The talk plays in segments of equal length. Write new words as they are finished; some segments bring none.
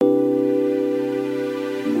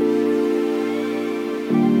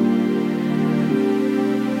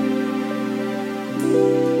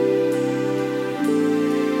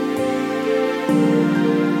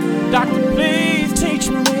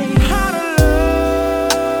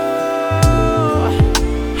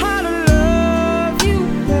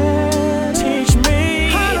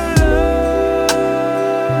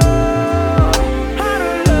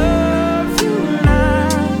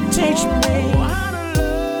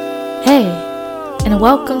Hey, and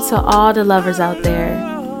welcome to all the lovers out there.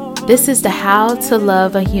 This is the How to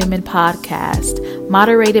Love a Human podcast,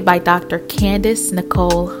 moderated by Dr. Candace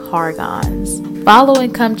Nicole Hargons. Follow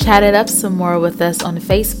and come chat it up some more with us on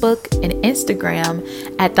Facebook and Instagram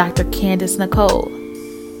at Dr. Candace Nicole,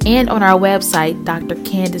 and on our website,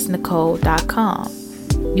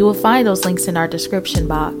 drcandicenicole.com. You will find those links in our description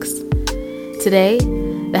box. Today,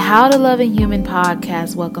 the How to Love a Human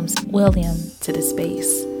podcast welcomes William to the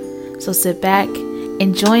space. So sit back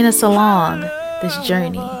and join us along this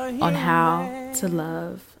journey on how to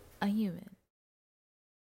love a human.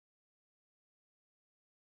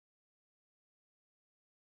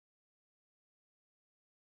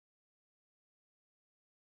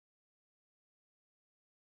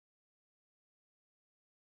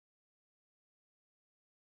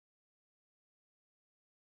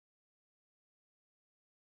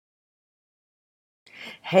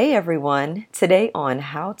 Hey everyone, today on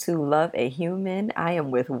How to Love a Human, I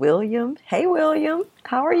am with William. Hey William,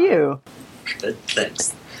 how are you? Good,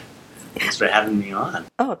 thanks. Thanks for having me on.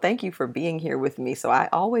 Oh, thank you for being here with me. So I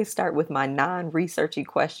always start with my non-researchy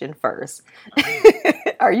question first.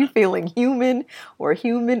 Are you feeling human or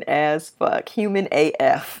human as fuck? Human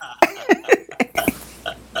AF?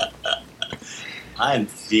 I'm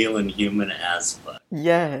feeling human as fuck.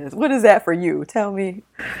 Yes. What is that for you? Tell me.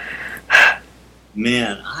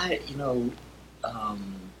 Man,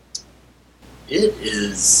 it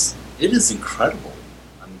is incredible.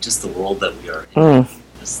 I mean, just the world that we are in.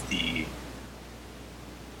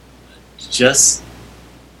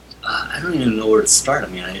 I don't even know where to start. I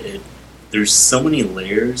mean, there's so many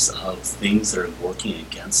layers of things that are working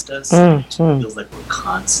against us. It feels like we're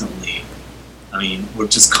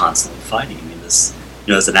just constantly fighting. I mean,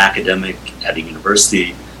 as an academic at a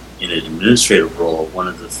university, in an administrative role, one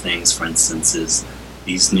of the things, for instance, is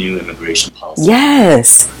these new immigration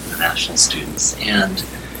policies for international students. And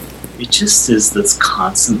it just is this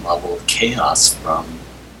constant level of chaos from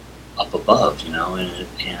up above, and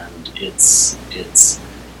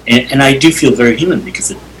and I do feel very human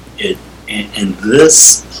because and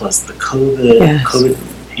this plus the COVID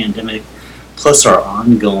pandemic, plus our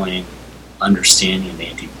ongoing understanding of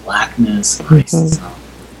anti-blackness, racism,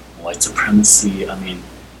 white supremacy. I mean,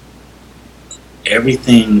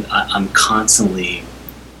 everything, I'm constantly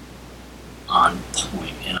on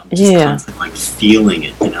point, and I'm just constantly feeling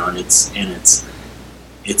it, and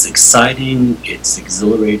it's exciting, it's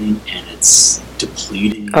exhilarating, and it's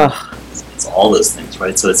depleting. It's all those things,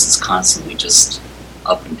 right? So it's just constantly just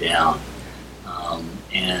up and down.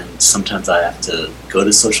 And sometimes I have to go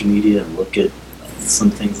to social media and look at some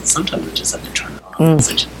things, and sometimes I just have to turn it off. I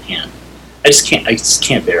just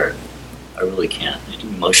can't bear it. I really can't.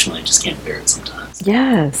 Emotionally, I just can't bear it sometimes.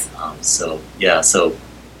 Yes. So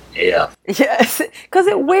AF. Yes, because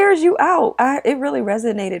it wears you out. It really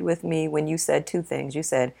resonated with me when you said two things. You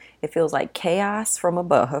said it feels like chaos from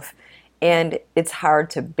above, and it's hard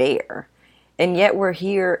to bear. And yet we're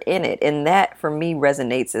here in it. And that, for me,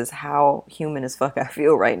 resonates as how human as fuck I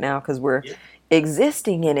feel right now, because we're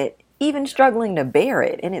existing in it, even struggling to bear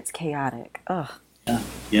it, and it's chaotic. Ugh.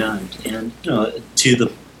 Yeah. And to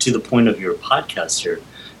the point of your podcast here,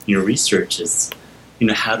 your research is,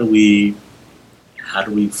 how do we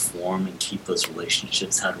form and keep those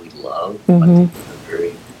relationships? How do we love? I think it's a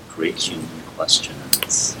very great human question.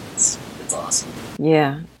 It's awesome.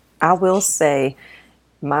 Yeah, I will say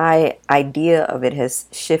my idea of it has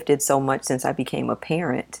shifted so much since I became a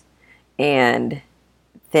parent, and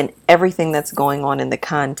then everything that's going on in the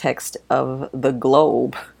context of the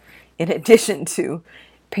globe, in addition to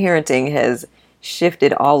parenting, has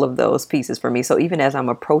shifted all of those pieces for me. So even as I'm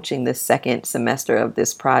approaching the second semester of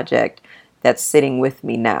this project, that's sitting with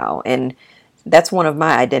me now. And that's one of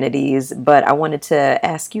my identities, but I wanted to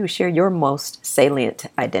ask you, share your most salient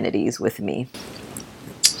identities with me.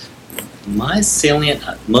 My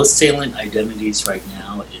most salient identities right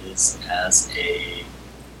now is as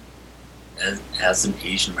an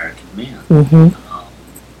Asian American man.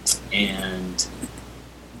 And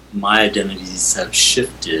my identities have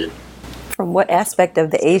shifted. From what aspect of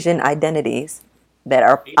the Asian identities that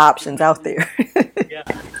are options out there?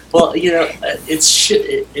 Well, it's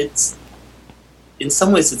in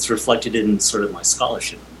some ways it's reflected in sort of my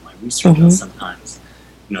scholarship and my research. Sometimes,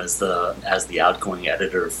 as the outgoing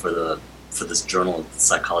editor for this journal,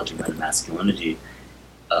 Psychology of Masculinity,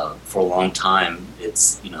 for a long time,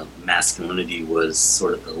 it's masculinity was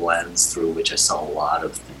sort of the lens through which I saw a lot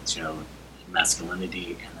of things.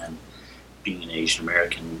 Masculinity, and then being an Asian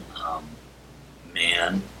American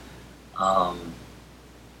man.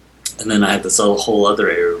 And then I have this whole other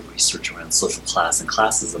area of research around social class and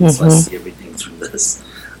classism, so I see everything through this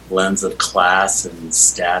lens of class and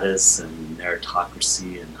status and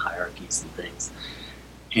meritocracy and hierarchies and things.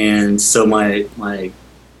 And so my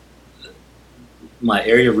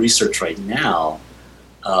area of research right now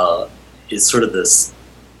is sort of this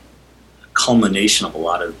culmination of a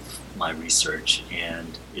lot of my research,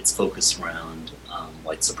 and it's focused around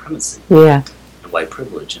white supremacy and white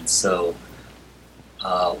privilege. And so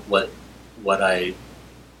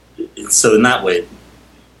so in that way,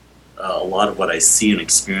 a lot of what I see and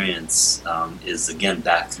experience is again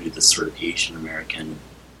back through this sort of Asian Americanness,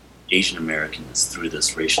 through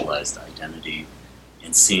this racialized identity,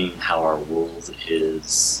 and seeing how our world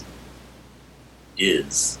is.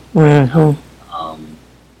 Mm-hmm.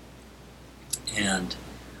 And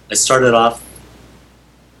I started off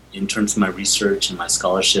in terms of my research and my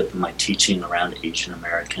scholarship and my teaching around Asian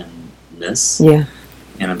Americanness. Yeah.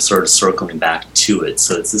 And I'm sort of circling back to it.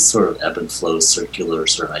 So it's this sort of ebb and flow, circular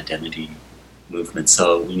sort of identity movement.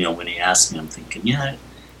 So, when you ask me, I'm thinking, I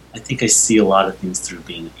think I see a lot of things through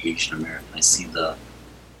being Asian American. I see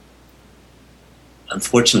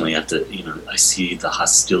unfortunately, I see the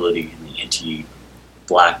hostility and the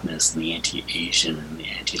anti-Blackness and the anti-Asian and the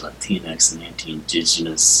anti-Latinx and the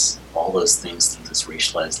anti-Indigenous, all those things through this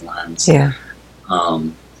racialized lens.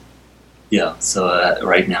 So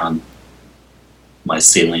right now, my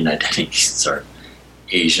salient identities are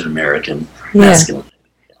Asian American, masculine.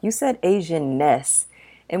 You said Asian-ness.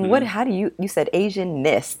 And how do you said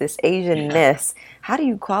Asian-ness, this Asian-ness, how do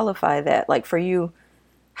you qualify that? Like for you,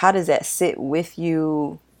 how does that sit with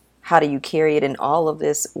you? How do you carry it in all of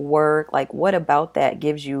this work? Like what about that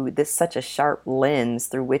gives you such a sharp lens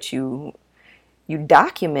through which you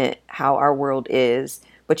document how our world is,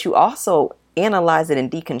 but you also analyze it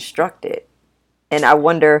and deconstruct it? And I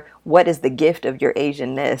wonder, what is the gift of your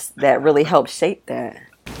Asian-ness that really helps shape that?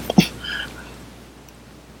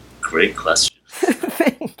 Great question.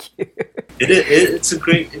 Thank you. It's a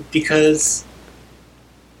great, because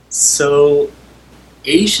so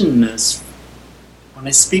Asian-ness, when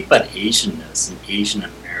I speak about Asian-ness and Asian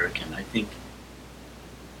American, I think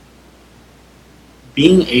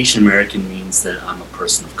being Asian American means that I'm a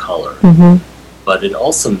person of color, but it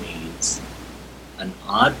also means an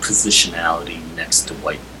odd positionality next to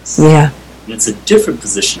whiteness. Yeah. And it's a different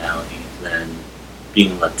positionality than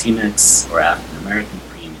being Latinx or African American,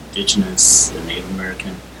 being Indigenous or Native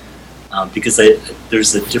American, because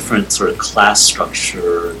there's a different sort of class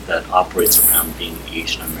structure that operates around being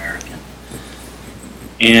Asian American.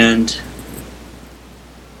 And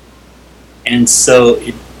so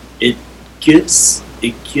it gives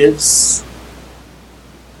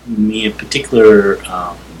me a particular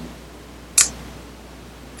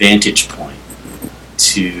vantage point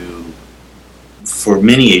for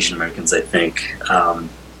many Asian Americans, I think,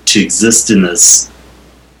 to exist in this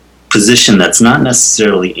position that's not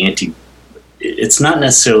necessarily it's not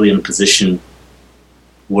necessarily in a position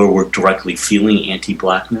where we're directly feeling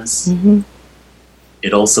anti-Blackness.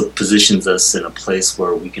 It also positions us in a place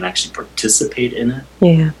where we can actually participate in it.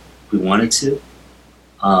 If we wanted to.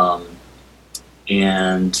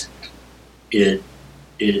 And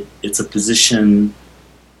it's a position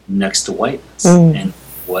next to whiteness, and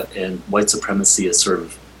white supremacy is sort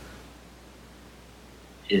of,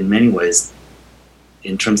 in many ways,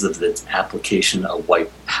 in terms of its application of white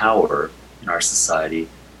power in our society,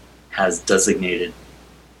 has designated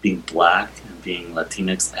being Black and being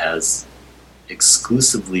Latinx as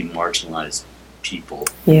exclusively marginalized people,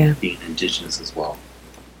 being Indigenous as well,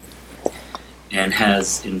 and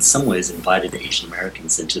has in some ways invited Asian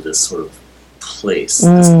Americans into this sort of place,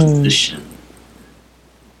 this position,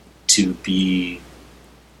 to be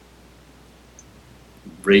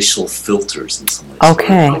racial filters in some ways.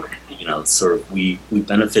 Sort of we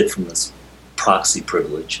benefit from this proxy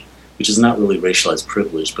privilege, which is not really racialized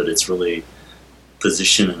privilege, but it's really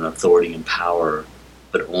position and authority and power,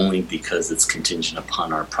 but only because it's contingent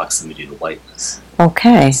upon our proximity to whiteness.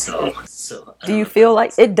 So do you feel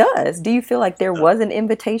like it does? Do you feel like there was an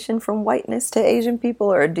invitation from whiteness to Asian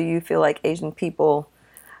people, or do you feel like Asian people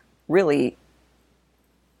really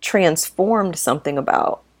transformed something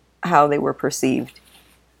about how they were perceived?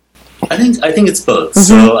 I think it's both.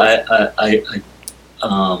 So I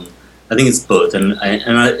think it's both,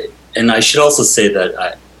 and I should also say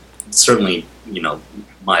that certainly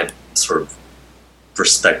my sort of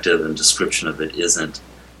perspective and description of it isn't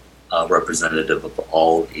representative of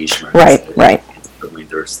all Asian Americans. Right. Certainly,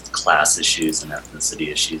 there's class issues and ethnicity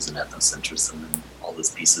issues and ethnocentrism and all those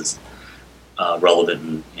pieces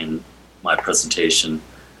relevant in my presentation.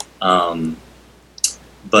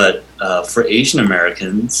 But for Asian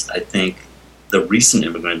Americans, I think the recent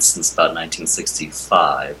immigrants since about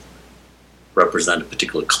 1965 represent a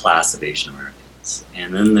particular class of Asian Americans.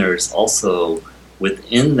 And then there's also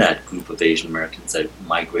within that group of Asian Americans that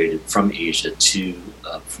migrated from Asia to,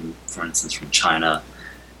 for instance, from China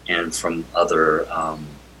and from other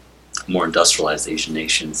more industrialized Asian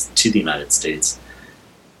nations to the United States.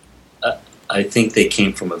 I think they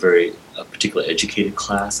came from a particular educated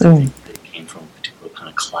class. I think they came from a particular kind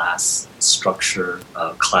of class structure,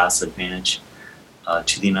 class advantage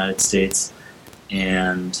to the United States.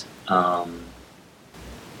 And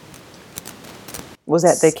was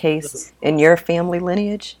that the case in your family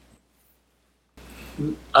lineage?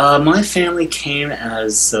 My family came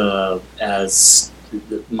as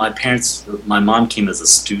my parents. My mom came as a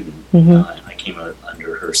student, and I came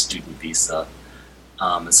under her student visa.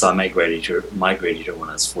 And so I migrated here when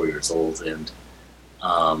I was 4 years old, and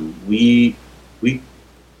we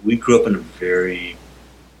grew up in a very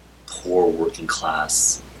poor working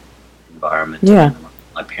class environment. Yeah.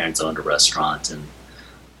 My parents owned a restaurant, and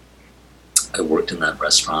I worked in that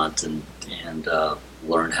restaurant and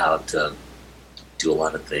learned how to do a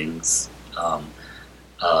lot of things.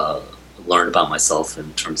 Learned about myself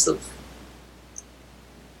in terms of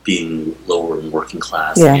being lower in working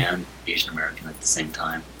class and Asian American at the same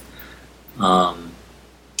time.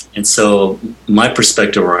 And so my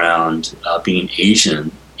perspective around being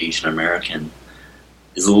Asian American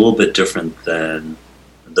is a little bit different than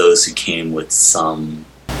those who came with some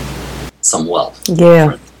wealth.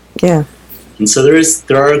 Yeah. Yeah. And so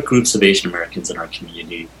there are groups of Asian Americans in our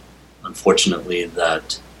community, unfortunately,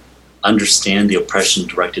 that understand the oppression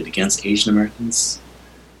directed against Asian Americans,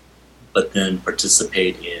 but then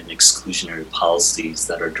participate in exclusionary policies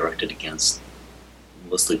that are directed against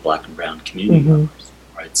mostly Black and brown community members,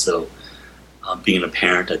 right? So being a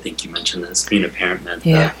parent, I think you mentioned this, being a parent meant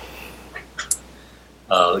that,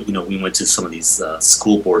 we went to some of these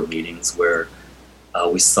school board meetings where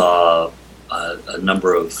we saw a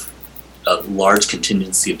large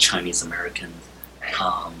contingency of Chinese American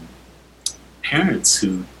parents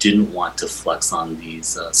who didn't want to flex on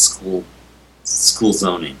these school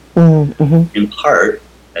zoning, in part,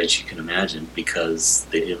 as you can imagine, because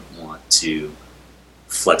they didn't want to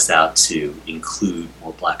flex out to include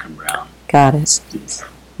more Black and brown students,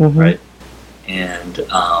 right? And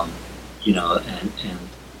and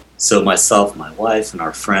so myself, my wife, and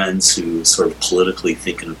our friends who sort of politically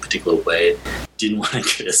think in a particular way didn't want to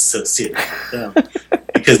get associated with them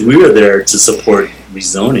because we were there to support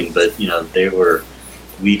rezoning, but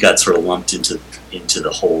we got sort of lumped into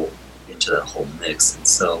that whole mix. And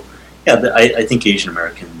so, I think Asian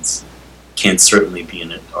Americans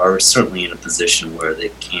are certainly in a position where they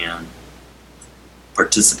can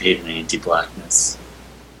participate in anti-Blackness.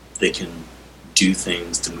 They can do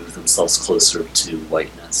things to move themselves closer to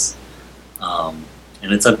whiteness, and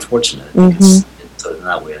it's unfortunate. So in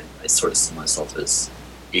that way, I sort of see myself as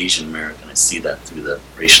Asian American. I see that through the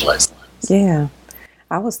racialized lens. Yeah,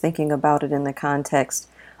 I was thinking about it in the context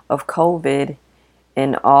of COVID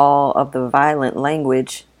and all of the violent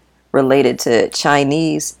language related to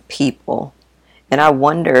Chinese people. And I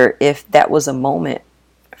wonder if that was a moment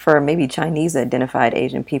for maybe Chinese identified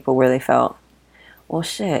Asian people where they felt, well,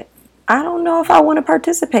 shit, I don't know if I want to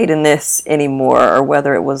participate in this anymore, or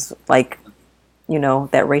whether it was like,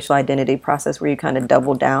 that racial identity process where you kind of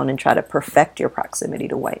double down and try to perfect your proximity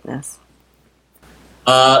to whiteness.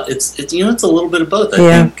 It's a little bit of both.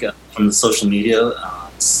 I think from the social media,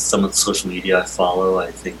 some of the social media I follow,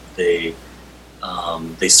 I think they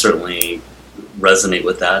certainly resonate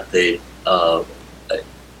with that.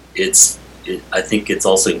 I think it's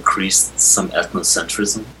also increased some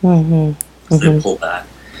ethnocentrism. They pull back,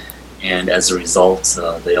 and as a result,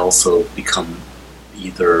 they also become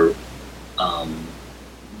either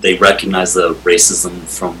they recognize the racism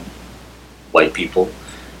from white people,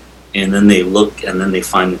 and then they look and then they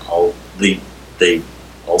find they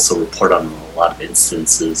also report on a lot of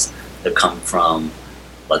instances that come from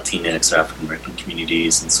Latinx or African American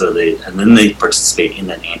communities, and so then they participate in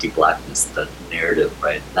that anti-Blackness, that narrative,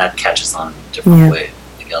 right? And that catches on in a different way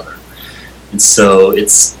together, and so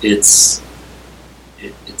it's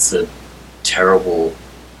a terrible.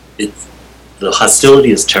 The hostility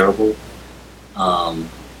is terrible.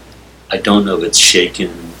 I don't know if it's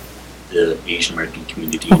shaken the Asian American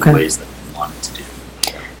community in ways that we want it to do.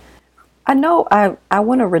 I know I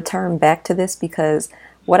want to return back to this because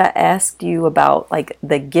what I asked you about, like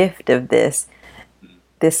the gift of this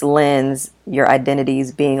lens, your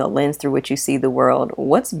identities being a lens through which you see the world.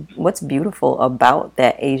 What's beautiful about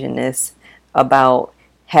that Asianness, about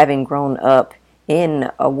having grown up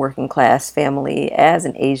in a working class family as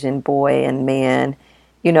an Asian boy and man,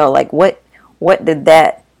 like what did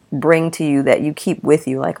that bring to you that you keep with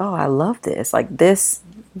you? Like, oh, I love this. Like this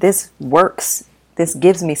works. This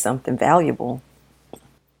gives me something valuable.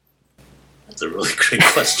 That's a really great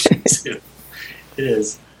question too. It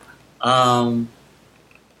is. The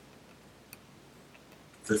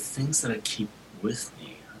things that I keep with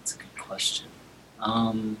me. That's a good question.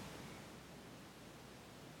 I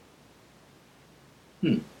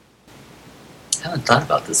haven't thought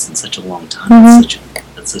about this in such a long time.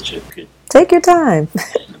 That's such a good. Take your time.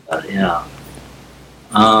 Yeah.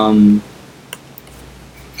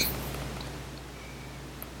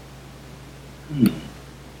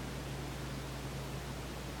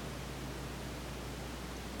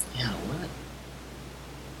 Yeah. What?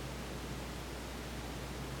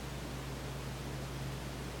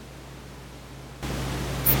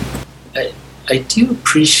 I do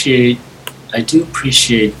appreciate. I do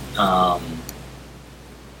appreciate.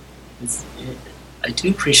 I do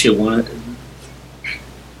appreciate one of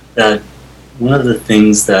the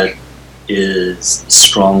things that is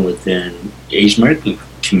strong within Asian American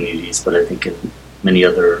communities, but I think in many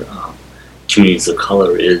other communities of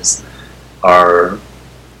color, is our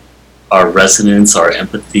resonance, our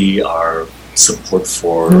empathy, our support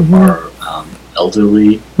for our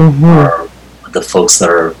elderly, the folks that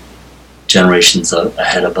are generations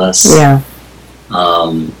ahead of us. Yeah.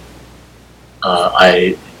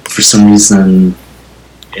 For some reason,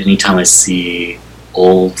 anytime I see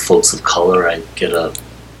old folks of color, I get a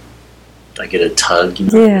tug.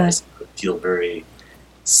 Yeah. I feel very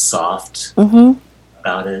soft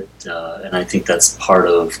about it, and I think that's part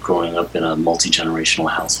of growing up in a multi-generational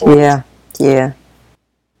household. Yeah.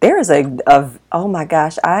 There is oh my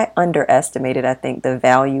gosh, I underestimated, I think, the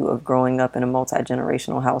value of growing up in a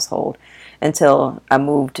multi-generational household until I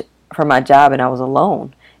moved for my job and I was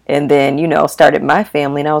alone. And then, started my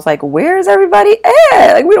family and I was like, where's everybody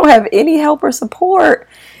at? Like, we don't have any help or support.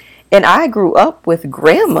 And I grew up with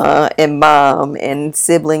grandma and mom and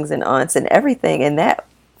siblings and aunts and everything. And that,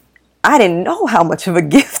 I didn't know how much of a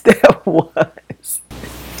gift that was.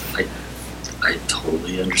 I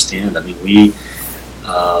totally understand. I mean, we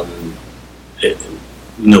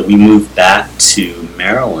moved back to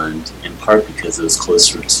Maryland in part because it was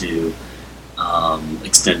closer to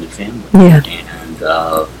extended family. Yeah. And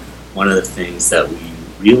one of the things that we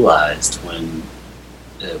realized when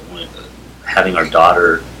having our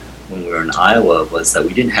daughter when we were in Iowa was that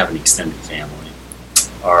we didn't have an extended family.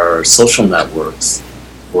 Our social networks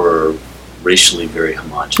were racially very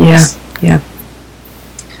homogeneous. Yeah.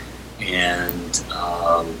 And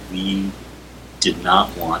we did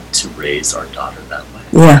not want to raise our daughter that way.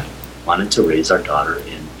 Yeah. We wanted to raise our daughter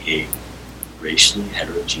in a racially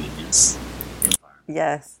heterogeneous environment.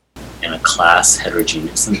 Yes. In a class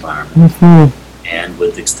heterogeneous environment, and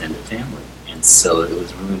with extended family. And so it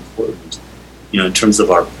was really important. In terms of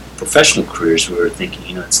our professional careers, we were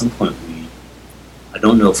thinking, at some point I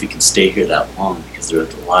don't know if we can stay here that long because there are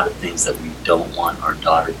a lot of things that we don't want our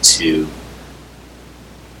daughter to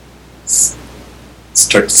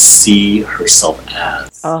start to see herself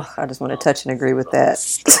as. Oh, I just want to touch and agree with that.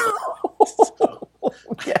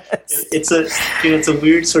 Yes. It's a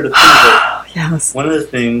weird sort of thing. But yes. One of the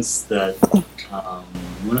things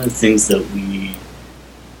that we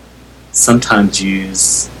sometimes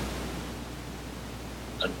use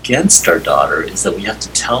against our daughter is that we have to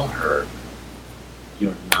tell her,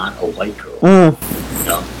 you're not a white girl. And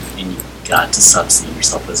you've got to stop seeing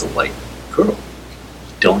yourself as a white girl.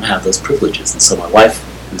 You don't have those privileges. And so my wife,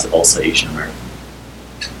 who's also Asian American,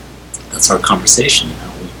 that's our conversation.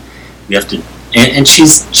 We have to, and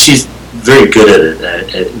she's very good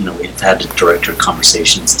at it. We've had to direct her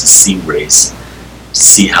conversations to see race, to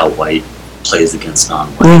see how white plays against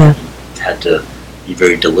non-white. Yeah. We've had to be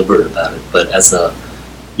very deliberate about it. But as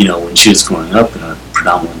when she was growing up in a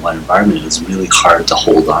predominantly white environment, it was really hard to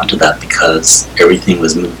hold on to that because everything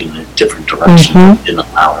was moving in a different direction. It didn't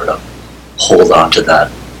allow her to hold on to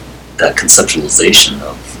that conceptualization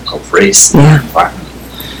of race in that environment.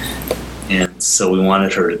 And so we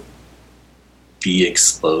wanted her to be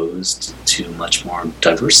exposed to much more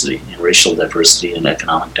diversity, and racial diversity and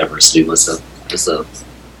economic diversity was a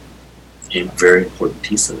very important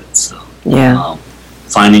piece of it. So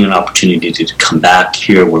finding an opportunity to come back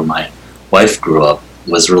here where my wife grew up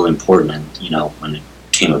was really important, and when it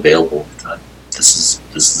became available, I thought this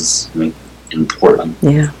is an important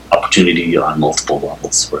opportunity on multiple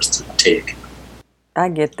levels for us to take. I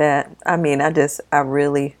get that. I mean, I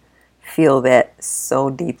really feel that so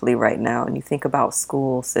deeply right now. And you think about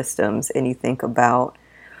school systems and you think about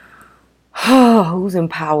who's in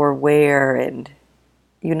power where, and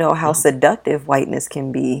how seductive whiteness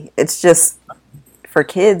can be. It's just for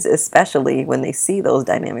kids, especially when they see those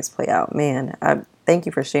dynamics play out. Man, thank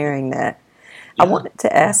you for sharing that. I wanted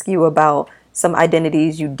to ask you about some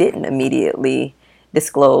identities you didn't immediately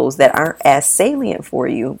disclose that aren't as salient for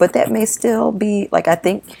you, but that may still be, like, I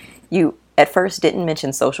think you at first didn't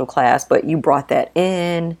mention social class, but you brought that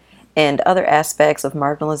in, and other aspects of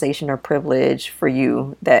marginalization or privilege for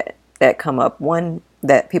you that come up. One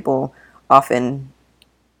that people often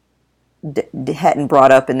hadn't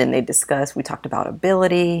brought up, and then they discussed. We talked about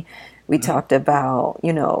ability. We talked about,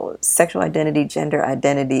 sexual identity, gender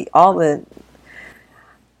identity, all the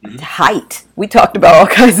height. We talked about all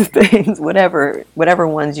kinds of things, whatever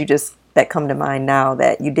ones that come to mind now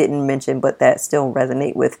that you didn't mention, but that still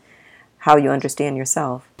resonate with how you understand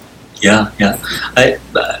yourself. Yeah.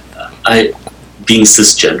 I being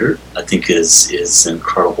cisgender, I think is an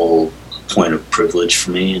incredible point of privilege for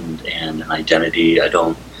me, and an identity I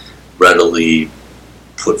don't readily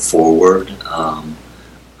put forward.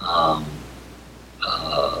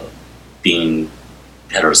 Being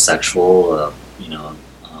heterosexual,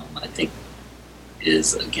 I think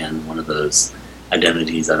is, again, one of those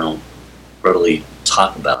identities I don't readily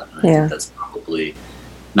talk about. And I think that's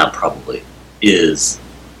is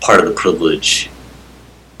part of the privilege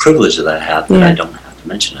that I have, that I don't have to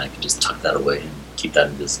mention. I can just tuck that away and keep that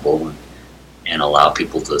invisible, and allow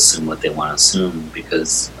people to assume what they want to assume,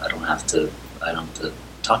 because I don't have to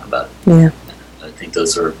talk about it. Yeah. I think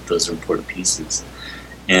those are important pieces.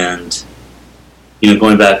 And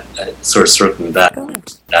going back, sort of circling back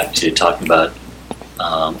to talking about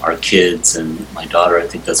our kids and my daughter, I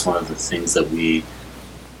think that's one of the things that we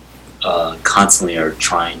constantly are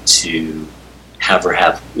trying to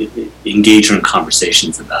engage her in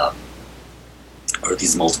conversations about, are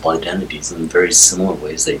these multiple identities in very similar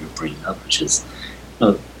ways that you're bringing up, which is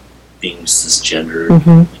being cisgendered.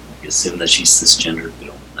 We assume that she's cisgendered. We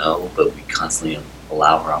don't know, but we constantly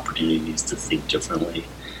allow her opportunities to think differently,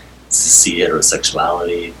 to see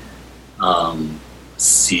heterosexuality,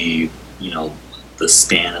 see the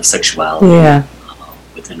span of sexuality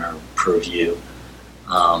within her purview.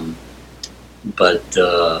 But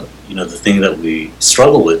the thing that we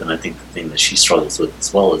struggle with, and I think the thing that she struggles with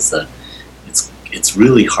as well, is that it's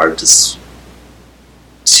really hard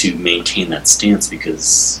to maintain that stance,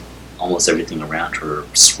 because almost everything around her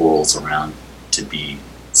swirls around to be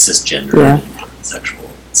cisgender and sexual.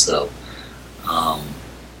 So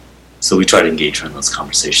we try to engage her in those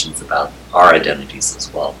conversations about our identities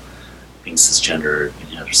as well. Being cisgender,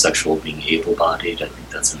 being heterosexual, being able-bodied. I think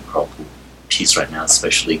that's an incredible piece right now,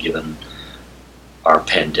 especially given our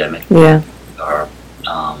pandemic. Yeah. Our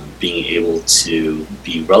being able to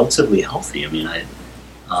be relatively healthy. I mean,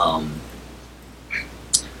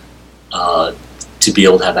 to be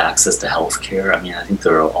able to have access to health care. I mean, I think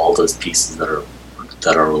there are all those pieces that are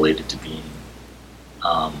related to being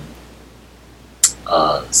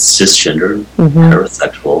cisgender,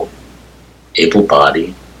 heterosexual,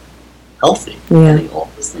 able-bodied, healthy. I think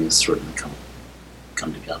all those things certainly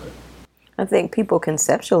come together. I think people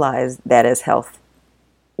conceptualize that as health,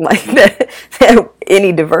 like that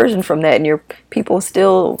any diversion from that, and people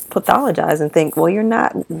still pathologize and think, well, you're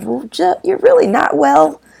really not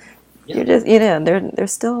well. Yeah. You're just,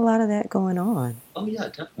 there's still a lot of that going on. Oh yeah,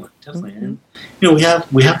 definitely. And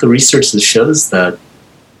we have the research that shows that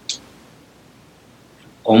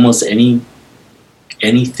almost anything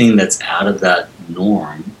that's out of that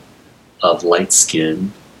norm of light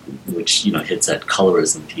skin, which hits that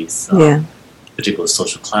colorism piece, particularly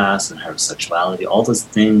social class and heterosexuality, all those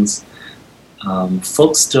things,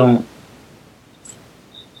 folks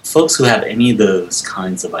who have any of those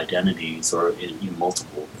kinds of identities, or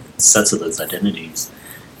multiple sets of those identities,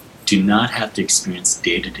 do not have to experience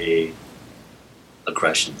day-to-day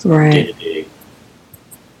aggressions or day-to-day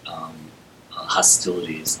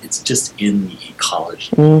hostilities. It's just in the ecology,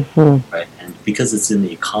 right? And because it's in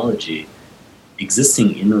the ecology,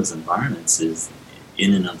 existing in those environments is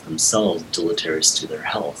in and of themselves deleterious to their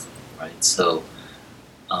health, right? So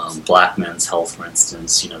black men's health, for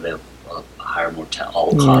instance, they have higher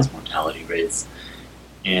all-cause mortality rates,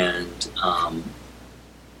 and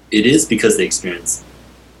it is because they experience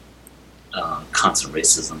constant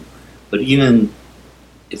racism. But even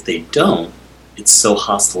if they don't, it's so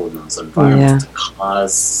hostile in those environments to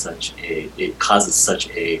cause such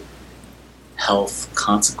a health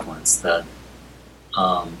consequence that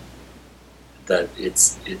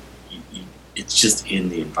it's just in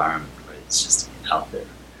the environment, right? It's just out there,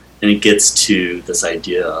 and it gets to this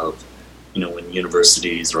idea of when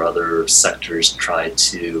universities or other sectors try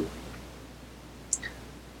to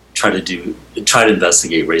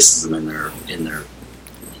investigate racism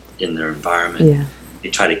in their environment. They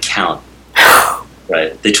try to count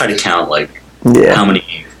right? They try to count like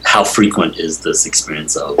how frequent is this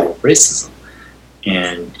experience of racism,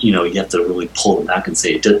 and you have to really pull it back and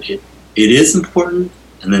say it is important,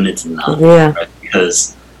 and then it's not, right?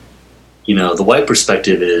 Because the white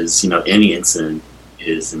perspective is any incident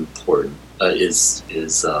is important, is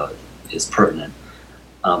pertinent,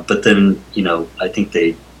 but then I think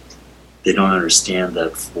they don't understand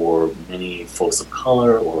that for many folks of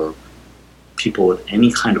color or people with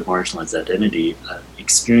any kind of marginalized identity,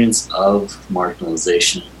 experience of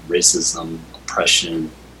marginalization, racism,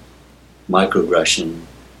 oppression, microaggression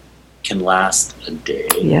can last a day,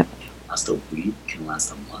 can last a week, can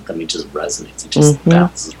last a month. I mean, it just resonates. It just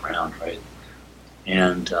bounces around, right?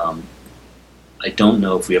 And I don't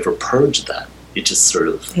know if we ever purge that. It just sort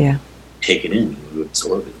of take it in, we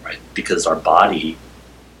absorb it, right? Because our body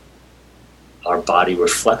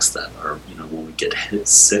reflects that. Or when we get hit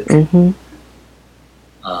sick, when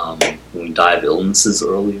we die of illnesses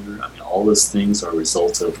earlier, I mean, all those things are a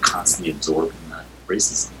result of constantly absorbing that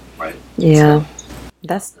racism, right? Yeah,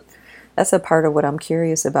 so, that's a part of what I'm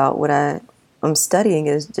curious about. What I'm studying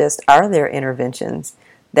is just, are there interventions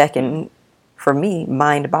that can, for me,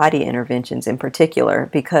 mind-body interventions in particular,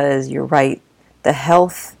 because you're right, the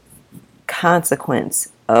health consequence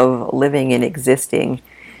of living and existing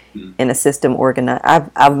in a system organized.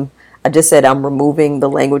 I just said I'm removing the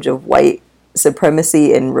language of white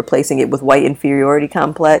supremacy and replacing it with white inferiority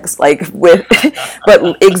complex, but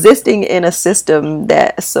existing in a system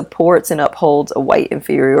that supports and upholds a white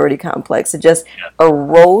inferiority complex, it just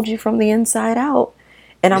erodes you from the inside out.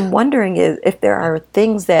 And I'm wondering if there are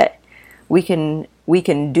things that we can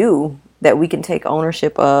do, that we can take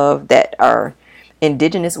ownership of, that are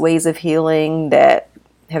indigenous ways of healing that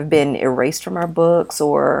have been erased from our books,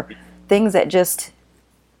 or things that just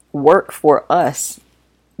work for us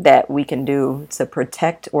that we can do to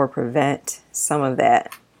protect or prevent some of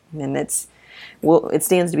that. And it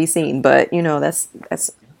stands to be seen, but that's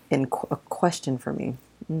a question for me.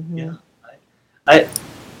 Yeah, I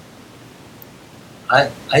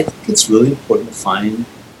think it's really important to find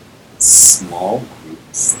small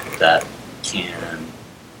groups that you can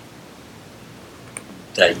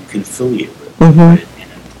affiliate with, right?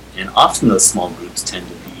 And often those small groups tend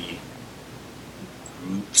to be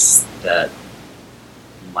groups that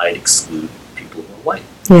might exclude people who are white.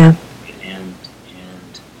 Yeah. And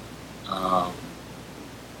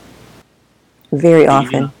very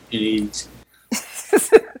often.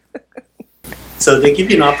 So they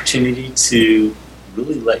give you an opportunity to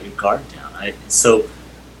really let your guard down. It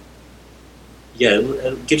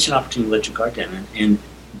gives you an opportunity to let your guard down, and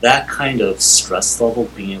that kind of stress level,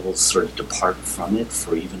 being able to sort of depart from it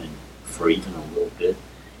for even a little bit,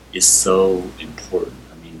 is so important.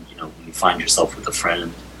 I mean, when you find yourself with a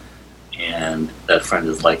friend, and that friend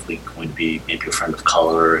is likely going to be maybe a friend of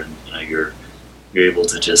color, and you're able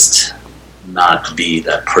to just not be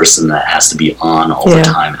that person that has to be on all the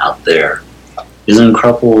time out there, is an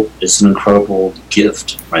incredible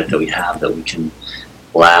gift, right? That we have, that we can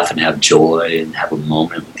laugh and have joy and have a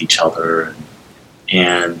moment with each other,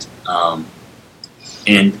 and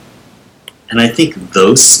I think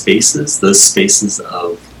those spaces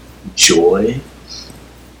of joy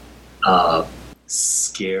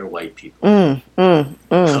scare white people.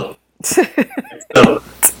 So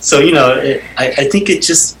I think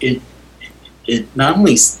it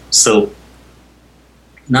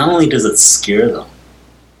not only does it scare them,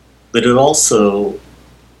 but it also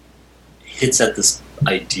hits at this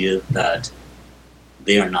idea that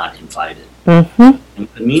they are not invited. And what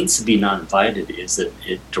it means to be not invited is that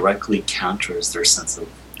it directly counters their sense of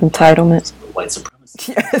entitlement, white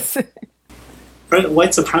supremacy. Yes.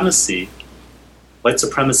 White supremacist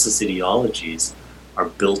ideologies are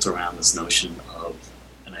built around this notion of,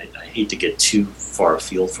 and I hate to get too far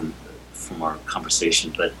afield from our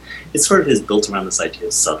conversation, but it sort of is built around this idea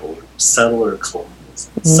of settler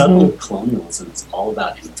colonialism. Settler colonialism is all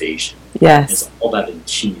about invasion. Yes. It's all about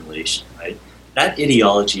accumulation, right? That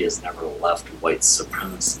ideology has never left white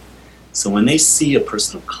supremacy. So when they see a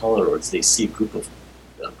person of color, or they see a group of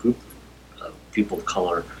people of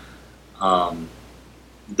color,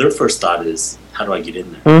 their first thought is, how do I get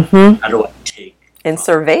in there? How do I take and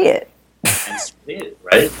survey it?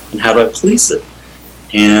 Right? And how do I police it?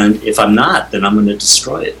 And if I'm not, then I'm going to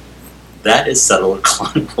destroy it. That is settler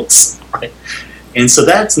colonialism, right? And so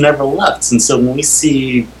that's never left. And so when we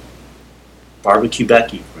see Barbecue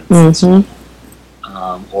Becky, for instance,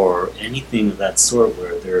 or anything of that sort,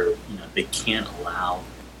 where they can't allow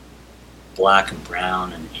Black and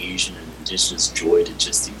brown and Asian and indigenous joy to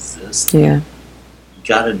just exist. Yeah. You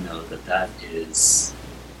got to know that is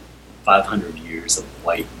 500 years of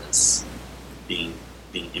whiteness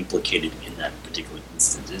being implicated in that particular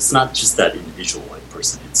instance. It's not just that individual white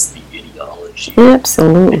person, it's the ideology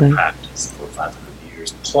Absolutely. in practice for 500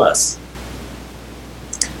 years plus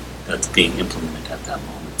that's being implemented at that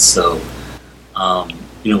moment. So,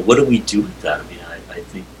 what do we do with that? I mean, I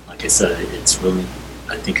think, like I said, it's really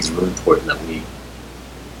important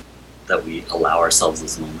that we allow ourselves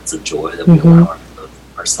those moments of joy, that we allow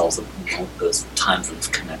ourselves those times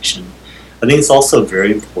of connection. I think it's also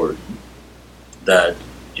very important that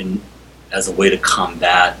as a way to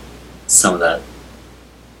combat some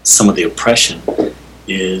of the oppression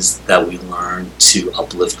is that we learn to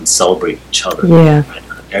uplift and celebrate each other. Yeah. Right?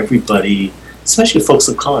 Everybody, especially folks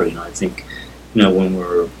of color, I think,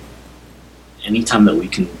 anytime that we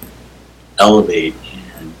can elevate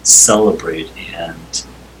and celebrate and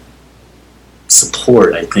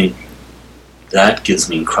support, I think that gives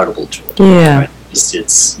me incredible joy. Yeah. Right? It's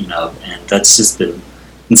and that's just been,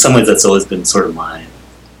 in some ways, that's always been sort of my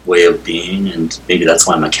way of being, and maybe that's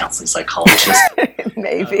why I'm a counseling psychologist.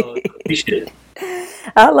 Maybe. I appreciate it.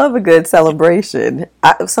 I love a good celebration.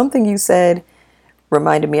 Something you said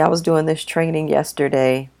reminded me, I was doing this training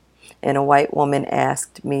yesterday, and a white woman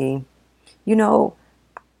asked me,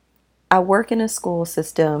 I work in a school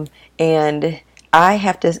system, and I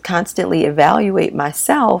have to constantly evaluate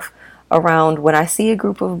myself around when I see a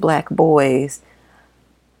group of black boys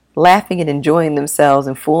laughing and enjoying themselves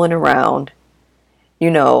and fooling around.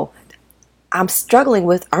 I'm struggling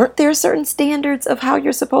with, aren't there certain standards of how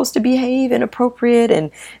you're supposed to behave and appropriate?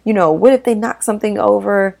 And, what if they knock something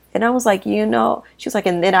over? And I was like, she was like,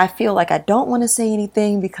 and then I feel like I don't want to say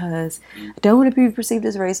anything because I don't want to be perceived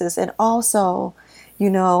as racist. And also,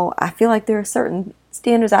 I feel like there are certain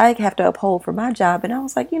standards I have to uphold for my job. And I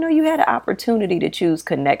was like, you had an opportunity to choose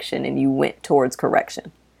connection and you went towards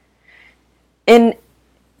correction. And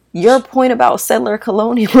your point about settler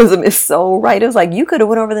colonialism is so right. It was like, you could have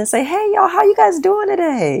went over there and say, hey, y'all, how you guys doing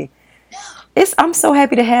today? I'm so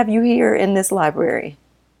happy to have you here in this library,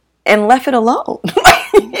 and left it alone.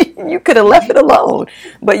 You could have left it alone,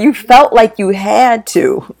 but you felt like you had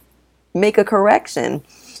to make a correction.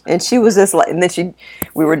 And she was just like, and then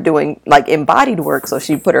we were doing like embodied work. So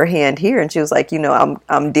she put her hand here and she was like,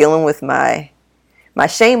 I'm dealing with my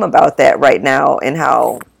shame about that right now, and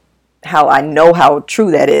how I know how true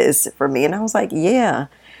that is for me. And I was like, yeah,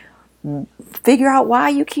 figure out why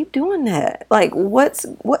you keep doing that. Like, what's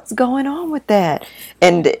going on with that?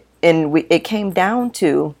 And it came down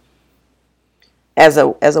to, as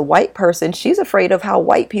a white person, she's afraid of how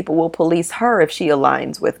white people will police her if she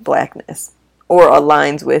aligns with blackness or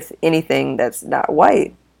aligns with anything that's not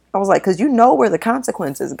white. I was like, because where the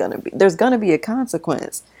consequence is going to be. There's going to be a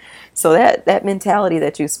consequence. So that mentality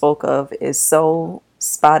that you spoke of is so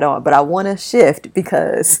spot on. But I want to shift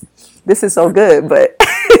because this is so good, but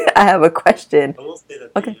I have a question. I will say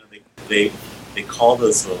that okay. They call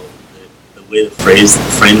those, the way to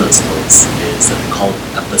frame those folks is that they call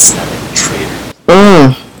them epistemic traitors.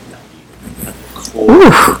 At the core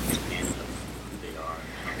of who they are and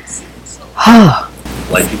how they see themselves.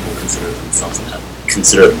 White people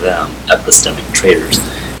consider them epistemic traitors,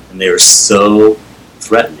 and they are so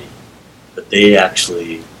threatening that they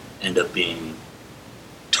actually end up being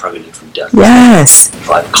targeted for death. Yes. They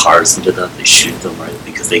drive cars into them, they shoot them, right?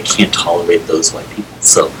 Because they can't tolerate those white people.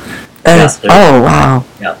 So, wow.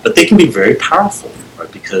 Yeah, but they can be very powerful,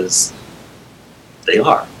 right? Because they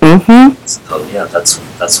are. Mm-hmm. So yeah, that's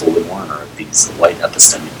what we want, are these white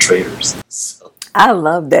epistemic traitors. So. I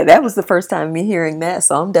love that. That was the first time me hearing that,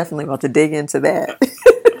 so I'm definitely about to dig into that.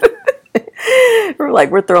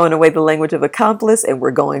 We're throwing away the language of accomplice and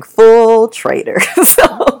we're going full traitor.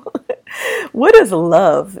 So, what does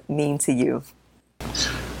love mean to you?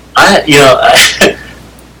 That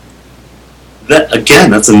again,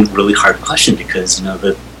 that's a really hard question because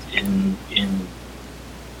that in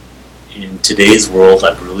today's world,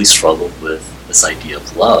 I've really struggled with this idea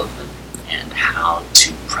of love and how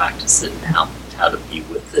to practice it and how to be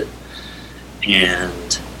with it.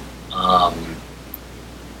 And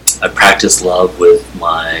I practice love with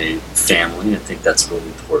my family. I think that's really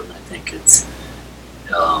important. I think it's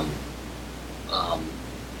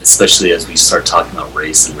especially as we start talking about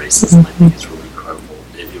race and racism, I think it's really incredible.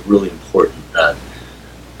 It's really important that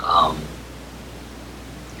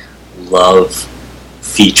love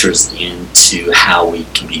features into how we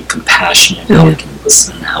can be compassionate, how we can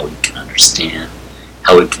listen, how we can understand,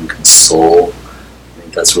 how we can console. I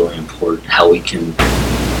think that's really important. How we can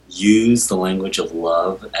use the language of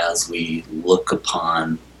love as we look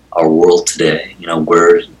upon our world today.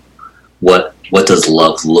 What does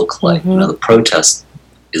love look like? The protest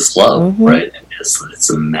is love, right? And it's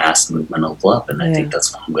a mass movement of love, and I think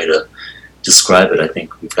that's one way to describe it. I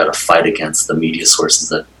think we've got to fight against the media sources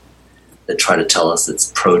that try to tell us it's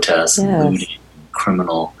protest and looting and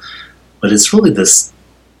criminal. But it's really this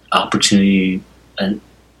opportunity, and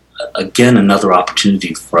again, another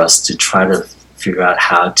opportunity for us to try to figure out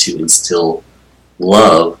how to instill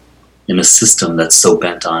love in a system that's so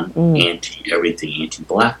bent on anti-everything,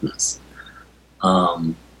 anti-blackness.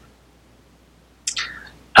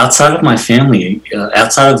 Outside of my family,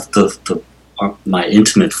 outside of my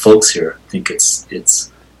intimate folks here, I think it's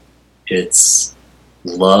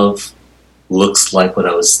love looks like what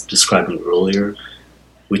I was describing earlier,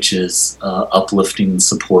 which is uplifting and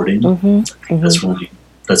supporting. That's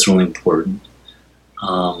really important.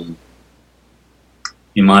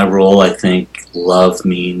 In my role, I think love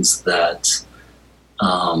means that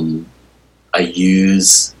I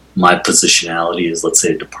use my positionality as, let's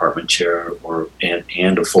say, a department chair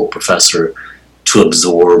and a full professor to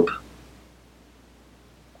absorb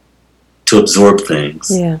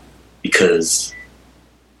things, because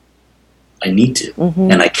I need to,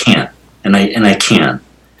 and I can, and I can,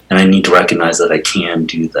 and I need to recognize that I can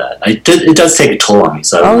do that. It does take a toll on me,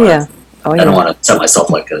 so I don't want to set myself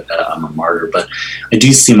like I'm a martyr, but I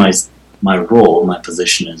do see my role, my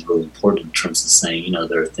position is really important in terms of saying,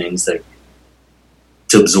 there are things that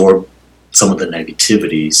to absorb some of the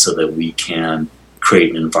negativity so that we can create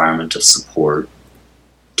an environment of support,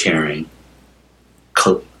 caring,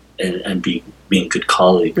 and being good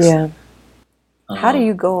colleagues. Yeah. How do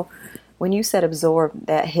you go, when you said absorb,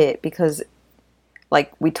 that hit, because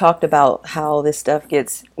like we talked about how this stuff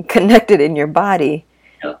gets connected in your body.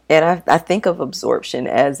 Yeah. And I think of absorption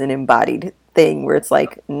as an embodied thing where it's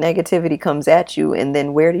like negativity comes at you, and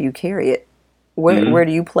then where do you carry it? Where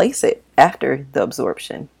do you place it after the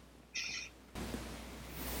absorption?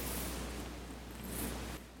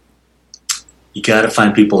 You got to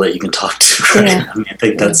find people that you can talk to, right? Yeah. I mean, I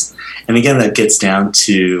think that's, and again, that gets down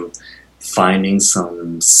to finding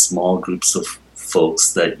some small groups of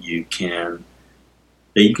folks that you can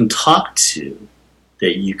talk to,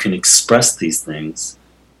 that you can express these things,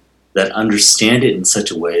 that understand it in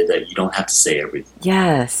such a way that you don't have to say everything.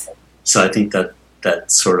 Yes. So I think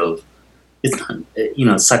that sort of, it's not,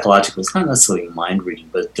 psychological, it's not necessarily mind reading,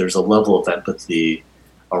 but there's a level of empathy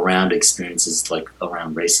around experiences like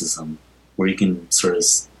around racism where you can sort of,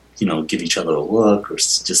 give each other a look or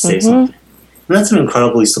just say something. And that's an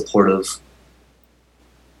incredibly supportive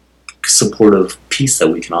piece that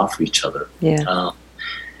we can offer each other. Yeah.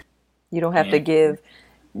 You don't have to give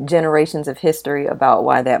generations of history about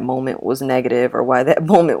why that moment was negative or why that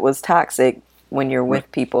moment was toxic when you're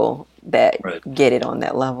with people that get it on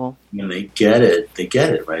that level. When they get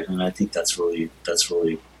it, right? And I think that's really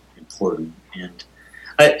important. And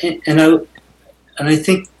I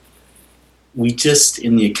think we just,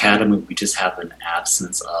 in the academy, we just have an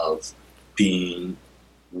absence of being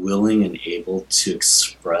willing and able to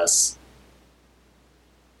express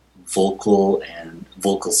vocal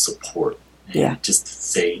support. And just to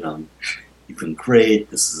say, you've been great,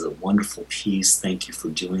 this is a wonderful piece, thank you for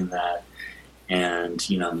doing that. And,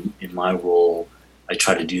 in my role, I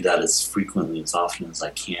try to do that as frequently, as often as I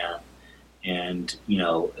can. And,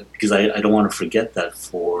 because I don't want to forget that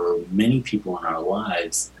for many people in our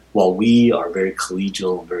lives, while we are very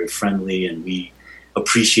collegial and very friendly and we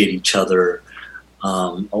appreciate each other,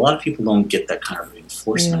 a lot of people don't get that kind of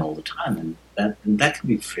reinforcement all the time. And that can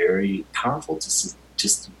be very powerful, just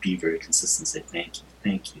to be very consistent, say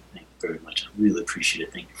thank you very much. I really appreciate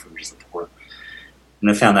it. Thank you for your support. And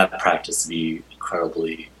I found that practice to be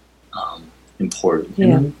incredibly important. Yeah.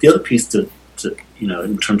 And then the other piece to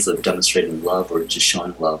in terms of demonstrating love or just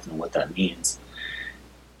showing love and what that means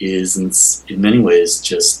is in many ways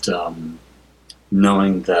just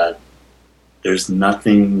knowing that there's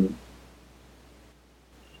nothing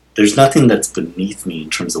that's beneath me in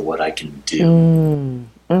terms of what I can do.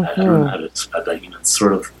 I don't know how to describe that. It's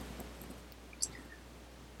sort of.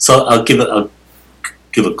 So I'll give a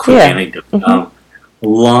quick anecdote. A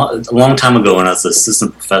long time ago, when I was an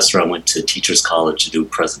assistant professor, I went to Teachers College to do a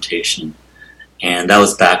presentation, and that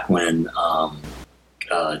was back when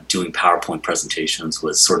doing PowerPoint presentations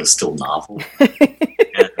was sort of still novel.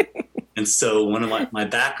 and so one of my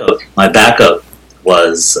backup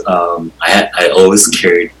was I always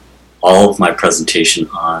carried all of my presentation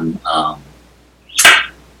on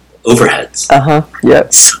overheads.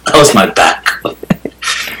 Yep. So that was my backup.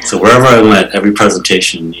 So wherever I went, every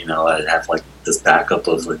presentation, I'd have like this backup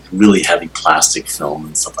of like really heavy plastic film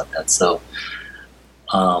and stuff like that. So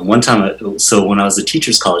one time, when I was at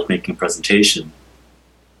Teachers College making a presentation,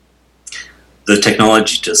 the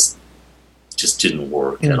technology just didn't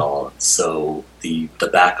work at all. So the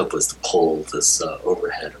backup was to pull this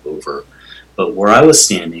overhead over But where I was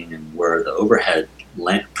standing and where the overhead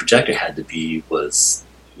projector had to be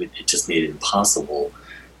it just made it impossible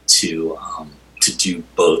to do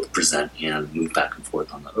both present and move back and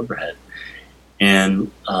forth on the overhead.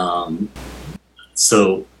 And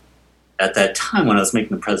so at that time when I was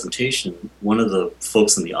making the presentation, one of the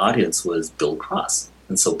folks in the audience was Bill Cross.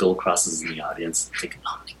 And so Bill Cross is in the audience thinking,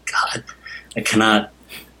 oh my God, I cannot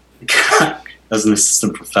as an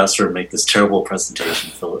assistant professor, make this terrible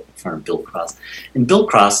presentation in front of Bill Cross. And Bill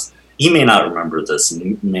Cross, he may not remember this, and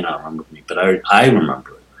he may not remember me, but I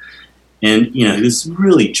remember it. And, he was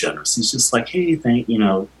really generous. He's just like, hey,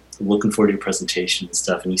 looking forward to your presentation and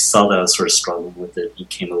stuff. And he saw that I was sort of struggling with it. He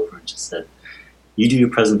came over and just said, you do your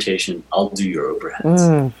presentation, I'll do your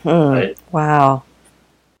overheads. Right? Wow.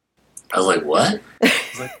 I was like, what? I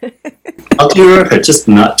was like, I'll do your overhead. Just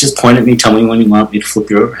point at me, tell me when you want me to flip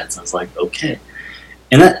your overheads. I was like, okay.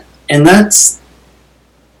 And that's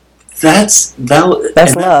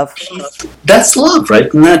love. That's love,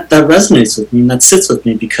 right? And that resonates with me and that sits with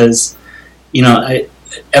me because,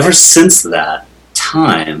 ever since that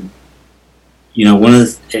time, I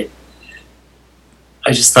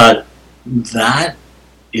just thought that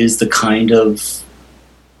is the kind of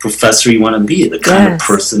professor you want to be, the kind of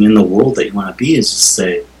person in the world that you want to be, is just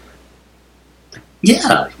say,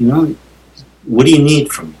 yeah, what do you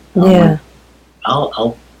need from me?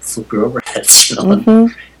 I'll flip your overheads.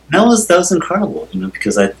 That was incredible,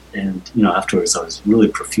 because afterwards I was really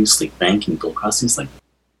profusely thanking Bill Cross. He's like,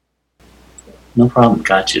 no problem,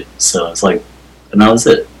 got you. So it's like, and that was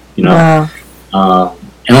it, Wow.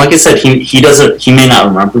 And like I said, he may not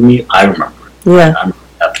remember me, I remember it. Yeah. I remember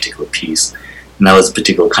that particular piece. And that was a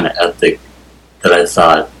particular kind of ethic that I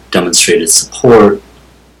thought demonstrated support,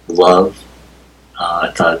 love.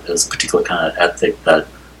 I thought it was a particular kind of ethic that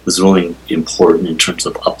was really important in terms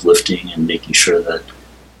of uplifting and making sure that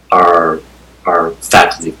our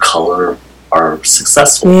faculty of color are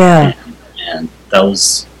successful. Yeah. And that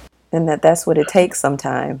was... And that's what it takes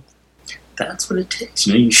sometimes. That's what it takes.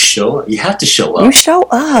 You show up. You have to show up. You show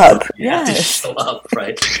up. You have to show up,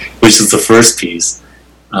 right? Which is the first piece.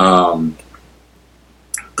 But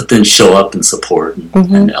then show up and support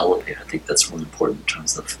and elevate. I think that's really important in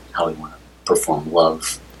terms of how we want to perform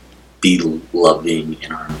love, be loving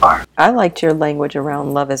in our environment. I liked your language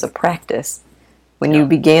around love as a practice. When you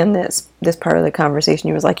began this part of the conversation,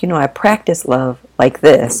 you was like, I practice love like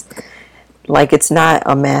this. Like it's not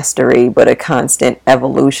a mastery, but a constant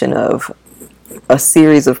evolution of a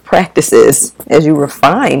series of practices as you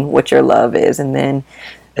refine what your love is. And then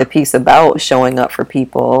the piece about showing up for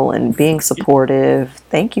people and being supportive.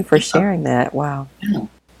 Thank you for sharing that. Wow. Yeah.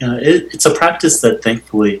 It's a practice that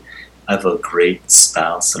thankfully I have a great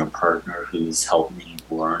spouse and a partner who's helped me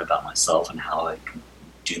learn about myself and how I can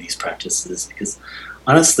do these practices. Because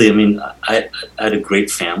honestly, I had a great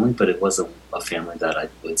family, but it wasn't a family that I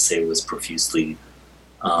would say was profusely,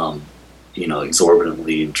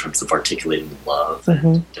 exorbitantly in terms of articulating love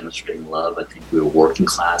and demonstrating love. I think we were working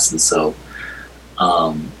class, and so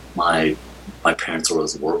my parents were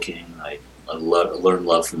always working. I learned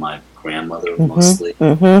love from my grandmother mostly.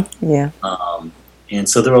 Yeah. And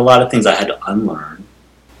so there were a lot of things I had to unlearn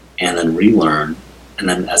and then relearn, and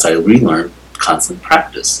then as I relearned, constant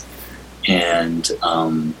practice. And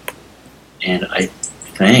I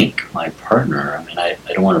thank my partner. I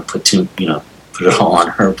don't want to put it all on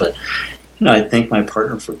her, but I thank my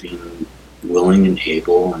partner for being willing and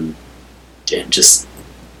able and just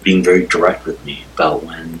being very direct with me about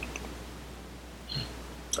when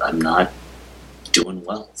I'm not doing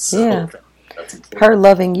well. So that's important. Her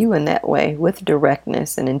loving you in that way with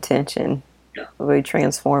directness and intention really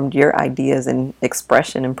transformed your ideas and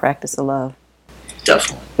expression and practice of love.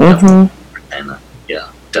 Definitely. And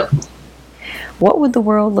definitely. What would the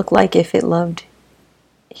world look like if it loved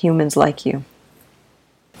humans like you?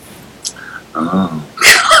 Oh,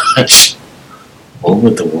 gosh. What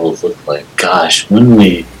would the world look like? Gosh,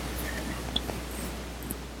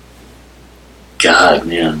 God,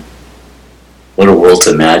 man. What a world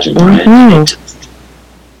to imagine, right?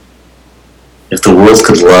 If the world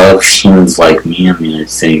could love humans like me, I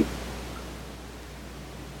think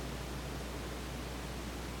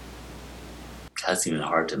that's even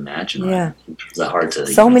hard to imagine. Yeah. Right? It's hard to.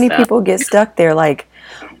 So many people get stuck there, like,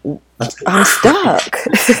 I'm stuck.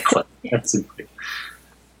 That's a great.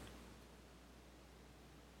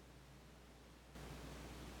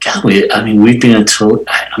 God, we'd be in a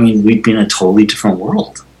totally different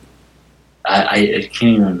world. I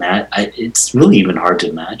can't even imagine. It's really even hard to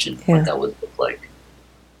imagine what that would look like.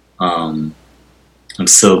 I'm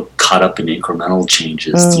so caught up in incremental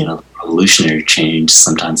changes. Revolutionary change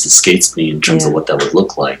sometimes escapes me in terms of what that would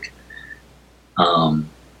look like. Um,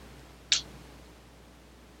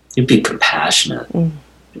 it'd be compassionate.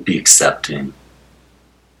 It'd be accepting.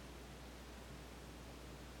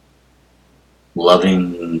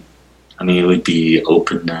 Loving, I mean, it would be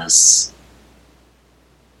openness.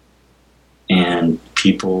 And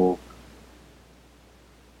people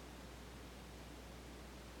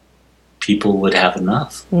would have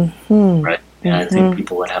enough, right? And I think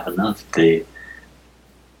people would have enough. They,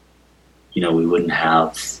 we wouldn't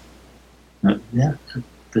have. Yeah,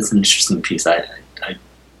 that's an interesting piece. I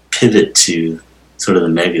pivot to sort of the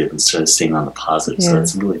negative instead of staying on the positive. So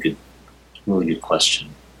that's a really good question.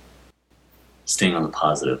 Staying on the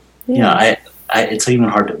positive. Yeah, it's even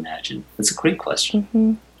hard to imagine. It's a great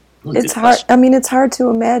question. Really it's hard. I mean, it's hard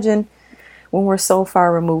to imagine when we're so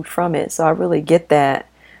far removed from it. So I really get that.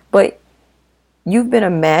 But you've been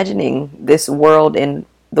imagining this world in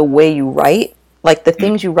the way you write. Like the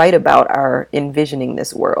things you write about are envisioning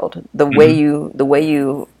this world. The way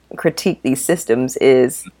you critique these systems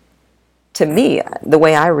is, to me, the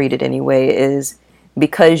way I read it anyway, is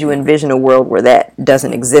because you envision a world where that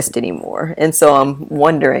doesn't exist anymore. And so I'm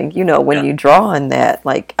wondering, when you draw on that,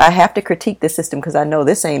 like, I have to critique this system because I know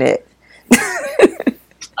this ain't it.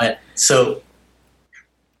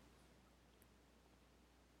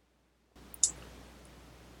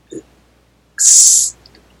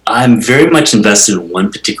 I'm very much invested in one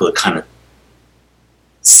particular kind of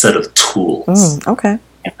set of tools. Okay.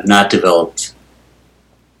 And I've not developed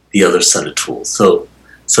the other set of tools. So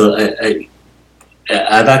I've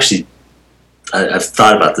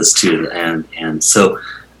thought about this too, and so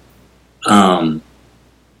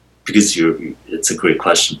because it's a great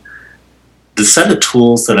question. The set of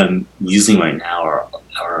tools that I'm using right now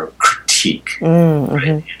are critique.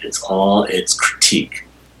 Right? It's critique.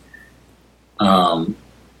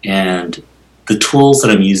 And the tools that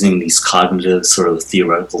I'm using, these cognitive sort of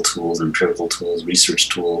theoretical tools, empirical tools, research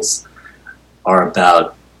tools, are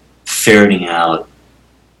about ferreting out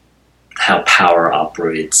how power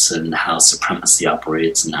operates and how supremacy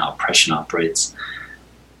operates and how oppression operates.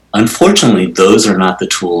 Unfortunately, those are not the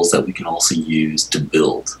tools that we can also use to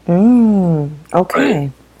build. Okay.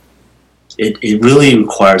 Right? It really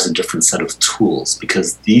requires a different set of tools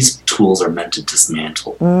because these tools are meant to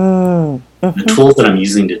dismantle. The tools that I'm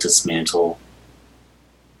using to dismantle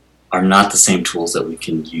are not the same tools that we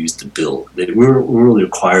can use to build. It really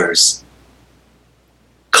requires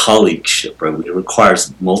colleagueship, right? It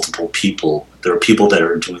requires multiple people. There are people that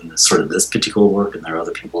are doing this particular work, and there are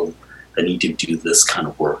other people that need to do this kind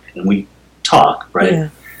of work. And we talk, right? Yeah.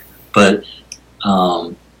 But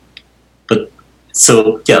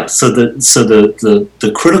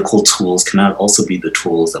the critical tools cannot also be the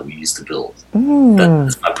tools that we use to build.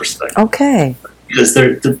 That's my perspective. Okay. Because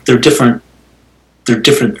they're different. They're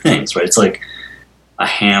different things, right? It's like a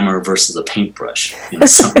hammer versus a paintbrush.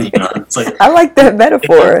 It's like, I like that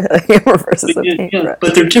metaphor, a hammer versus a paintbrush.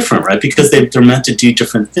 But they're different, right? Because they're meant to do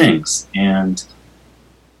different things, and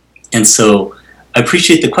so I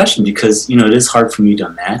appreciate the question because it is hard for me to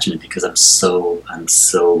imagine it because I'm so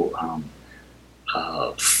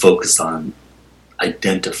focused on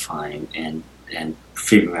identifying and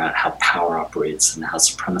figuring out how power operates and how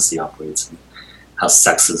supremacy operates and how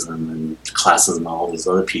sexism and classism and all these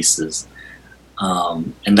other pieces.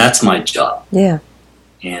 And that's my job. Yeah.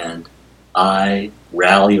 And I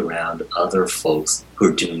rally around other folks who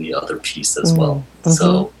are doing the other piece as well.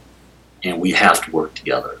 So, and we have to work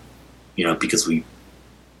together, because we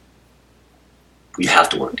have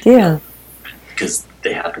to work together. Yeah. Because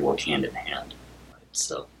they have to work hand in hand. Right?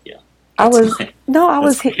 So, yeah. I was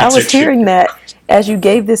hearing that as you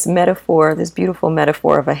gave this metaphor, this beautiful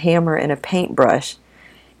metaphor of a hammer and a paintbrush,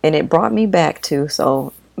 and it brought me back to,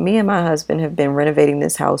 so me and my husband have been renovating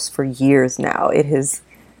this house for years now. It has,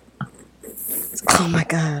 oh my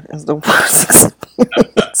God, it's the worst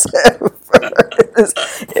experience ever.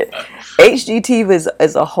 HGTV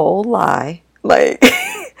is a whole lie. Like,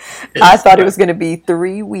 I thought it was going to be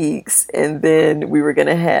 3 weeks, and then we were going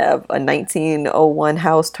to have a 1901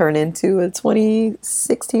 house turn into a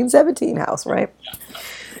 2016-17 house, right?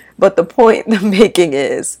 But the point I'm making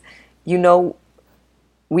is,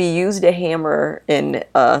 we used a hammer in,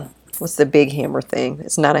 what's the big hammer thing?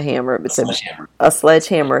 It's not a hammer, it's a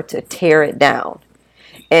sledgehammer to tear it down.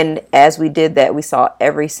 And as we did that, we saw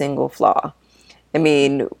every single flaw. I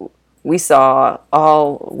mean, we saw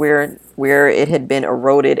all where it had been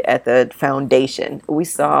eroded at the foundation. We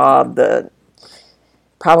saw the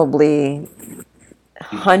probably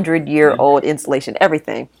 100-year-old insulation,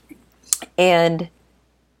 everything. And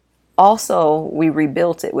also, we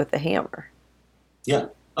rebuilt it with a hammer. Yeah.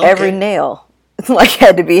 Okay. Every nail. like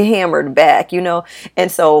had to be hammered back,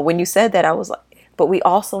 And so when you said that, I was like, but we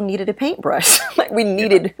also needed a paintbrush. Like we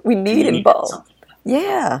needed both.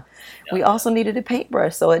 Yeah. We also needed a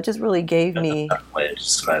paintbrush. So it just really gave me a better way to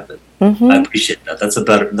describe it. I appreciate that.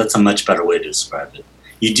 That's a much better way to describe it.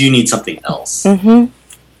 You do need something else. I like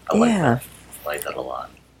that. I like that a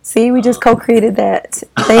lot. See, we just co-created that.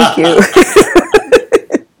 Thank you.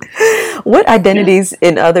 What identities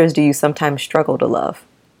in others do you sometimes struggle to love?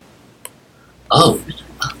 Oh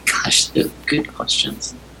gosh, good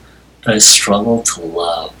questions. That I struggle to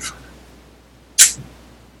love.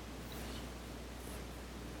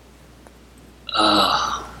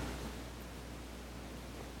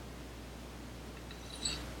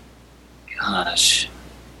 Gosh.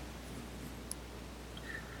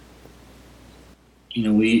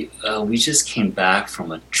 We just came back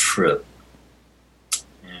from a trip,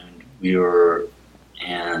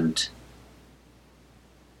 and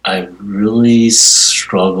I really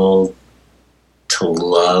struggled to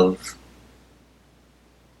love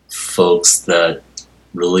folks that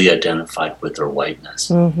really identified with their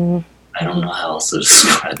whiteness. I don't know how else to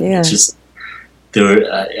describe it. It's just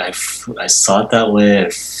I saw it that way.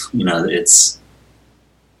 It's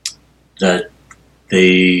that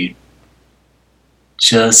they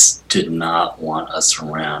just did not want us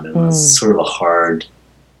around. It was sort of a hard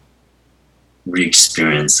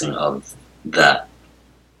re-experiencing of that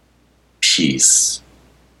piece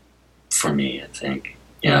for me, I think.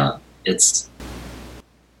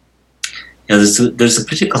 There's a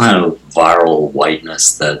particular kind of viral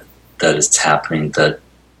whiteness that is happening that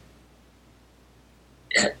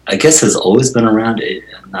I guess has always been around. It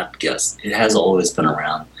has always been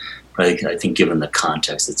around, but I think given the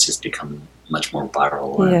context, it's just become much more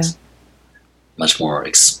viral and much more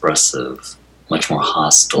expressive, much more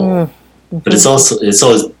hostile. But it's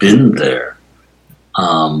always been there.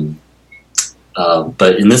 But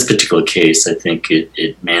in this particular case, I think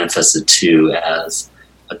it manifested too as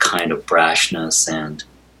a kind of brashness and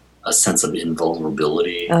a sense of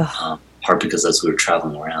invulnerability. Part because as we were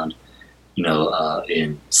traveling around,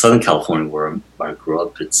 in Southern California where I grew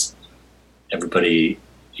up, it's everybody.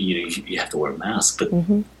 You have to wear a mask, but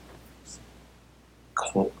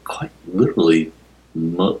quite literally,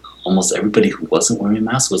 almost everybody who wasn't wearing a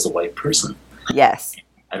mask was a white person. Yes,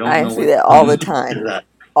 I see that all the time.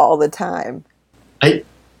 All the time. It's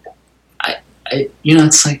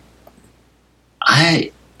like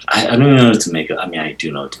I don't even know what to make of. I mean, I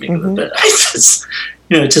do know what to make of it, but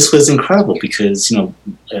it just was incredible because I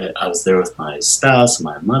was there with my spouse,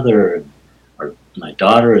 my mother, or my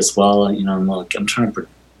daughter as well. I'm trying to,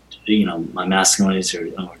 my masculinities are,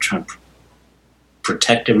 we're trying to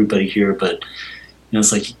protect everybody here, but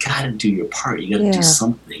it's like you got to do your part. You got to do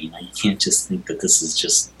something. You can't just think that this is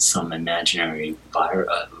just some imaginary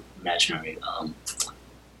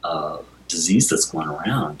disease that's going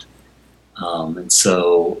around. And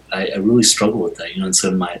so I really struggle with that, and so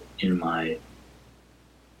in my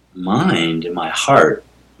mind, in my heart,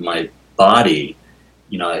 my body,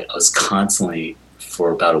 I was constantly,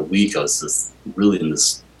 for about a week, I was just really in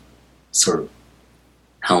this sort of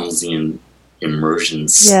Helmsian immersion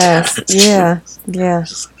status. I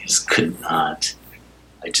just could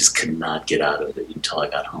not get out of it until I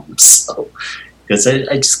got home. So, because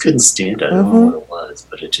I just couldn't stand it. I don't know what it was,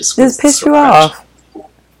 but it just pissed you off.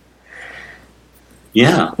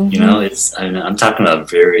 Yeah, I'm talking about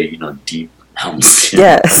very, deep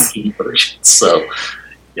Helmsian immersion. So,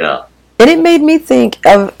 yeah. And it made me think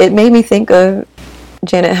of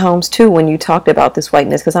Janet Helms too when you talked about this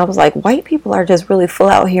whiteness, because I was like, white people are just really full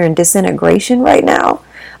out here in disintegration right now,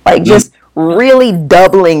 like just really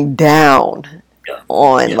doubling down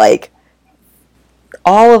on like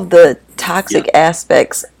all of the toxic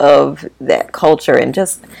aspects of that culture and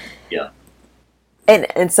just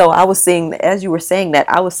and so I was seeing, as you were saying that,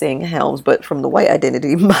 I was seeing Helms, but from the white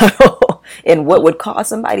identity model, and what would cause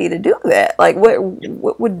somebody to do that? Like what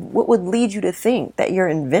would lead you to think that you're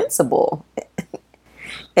invincible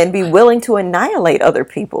and be willing to annihilate other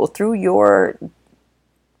people through your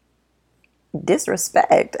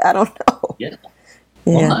disrespect? I don't know.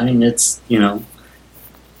 Well, I mean, it's, from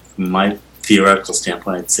my theoretical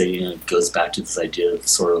standpoint, I'd say, it goes back to this idea of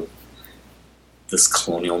sort of this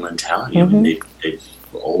colonial mentality. I mean, they've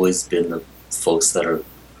always been the folks that are,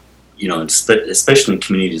 especially in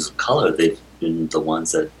communities of color, they've been the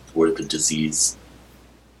ones that were the disease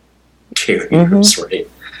carriers, right?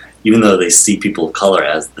 Even though they see people of color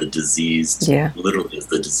as the diseased, literally as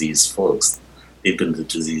the diseased folks, they've been the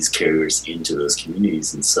disease carriers into those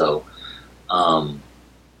communities. And so,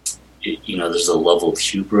 there's a level of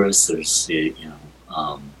hubris, there's,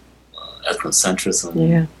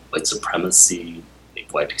 ethnocentrism, white supremacy,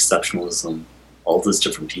 white exceptionalism, all those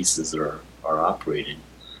different pieces are operating.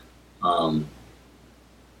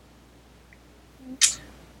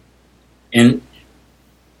 And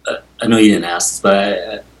I know you didn't ask this,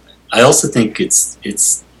 but I also think it's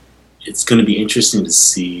going to be interesting to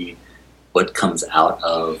see what comes out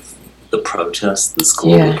of the protests, this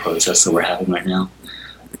global protests that we're having right now.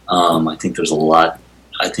 I think there's a lot.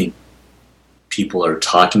 I think people are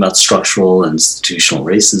talking about structural and institutional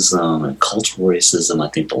racism and cultural racism. I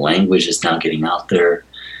think the language is now getting out there.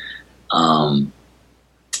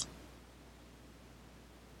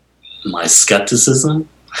 My skepticism,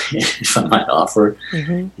 if I might offer,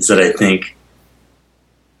 is that I think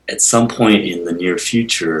at some point in the near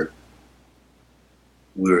future,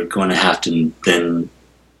 we're going to have to then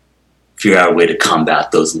figure out a way to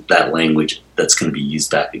combat that language that's going to be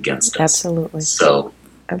used back against us. Absolutely. So,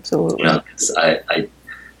 absolutely. 'Cause I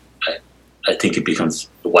think it becomes,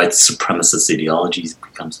 the white supremacist ideology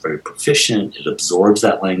becomes very proficient. It absorbs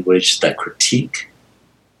that language, that critique,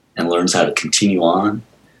 and learns how to continue on.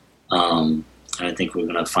 And I think we're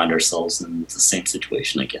going to find ourselves in the same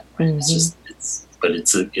situation again. Right? It's going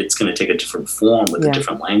to take a different form with a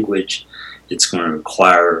different language. It's going to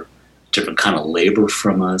require a different kind of labor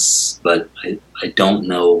from us. But I don't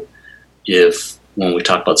know if, when we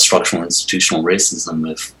talk about structural institutional racism,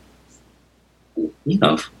 if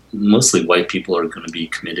mostly white people are going to be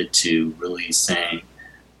committed to really saying,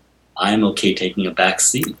 I'm okay taking a back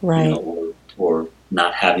seat, right. Or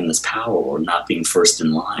not having this power, or not being first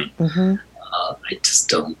in line. I just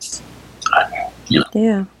don't.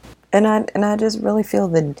 Yeah, and I just really feel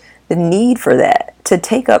the need for that, to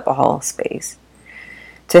take up a hall space,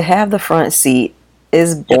 to have the front seat,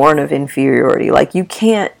 is born of inferiority. Like, you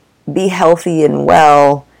can't be healthy and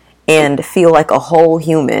well and feel like a whole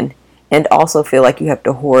human and also feel like you have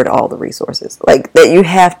to hoard all the resources, like that you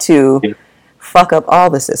have to fuck up all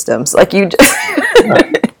the systems. Like, you just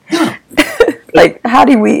like, how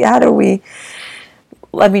do we,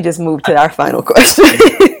 let me just move to our final question.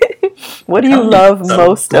 What do you love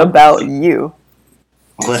most about you?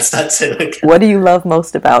 What's that say again? What do you love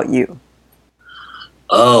most about you?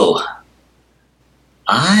 Oh,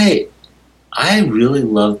 I really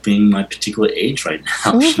love being my particular age right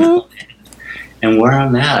now, and where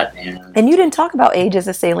I'm at. And you didn't talk about age as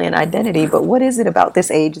a salient identity, but what is it about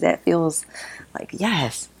this age that feels like,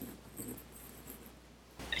 yes?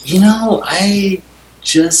 I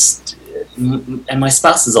just, and my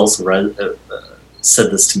spouse has also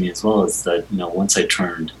said this to me as well, is that, once I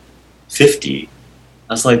turned 50,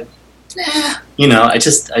 I was like,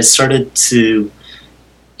 I started to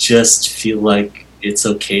just feel like it's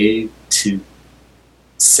okay to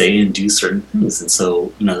say and do certain things. And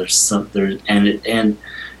so, and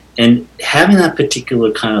having that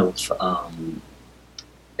particular kind of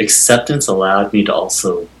acceptance allowed me to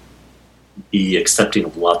also be accepting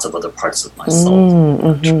of lots of other parts of myself.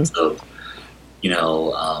 In terms of,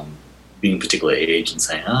 being a particular age and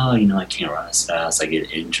saying, I can't run as fast, I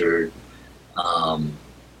get injured, I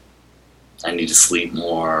need to sleep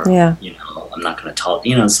more, I'm not going to talk,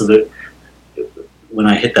 so that when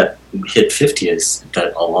I hit 50,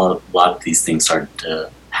 that a lot of these things started to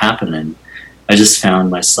happen, and I just found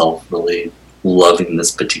myself really loving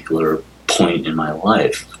this particular point in my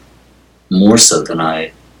life more so than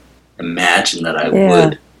I imagined that I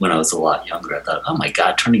would when I was a lot younger. I thought, oh my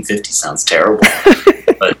God, turning 50 sounds terrible.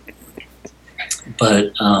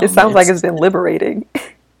 but it sounds like it's been liberating.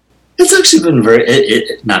 It's actually been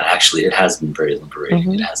it has been very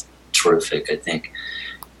liberating. It has been terrific. I think,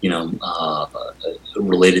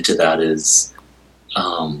 related to that is,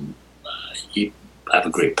 I have a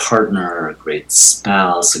great partner, a great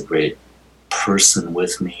spouse, a great person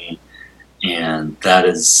with me, and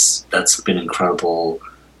that's been incredible.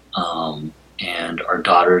 And our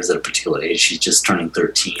daughter is at a particular age; she's just turning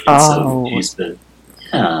 13, so she's been,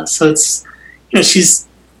 so it's, she's,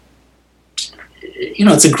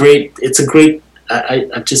 it's a great.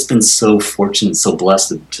 I've just been so fortunate, so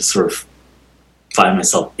blessed to sort of find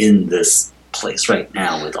myself in this place right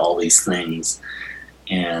now with all these things,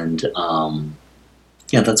 and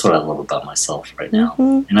that's what I love about myself right now,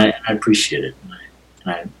 and I appreciate it,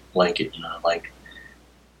 and I like it.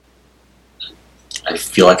 I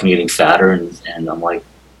feel like I'm getting fatter, and I'm like,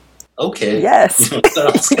 okay, yes, what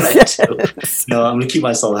else can I do? I'm going to keep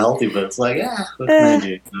myself healthy, but it's like, what can I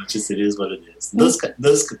do? It is what it is. Those are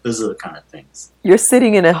the kind of things. You're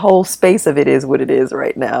sitting in a whole space of it is what it is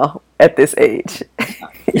right now at this age.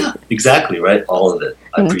 Yeah, exactly, right? All of it.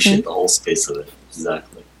 I appreciate the whole space of it.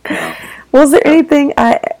 Exactly. Yeah. Well, is there anything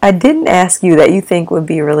I didn't ask you that you think would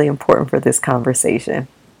be really important for this conversation?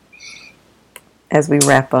 as we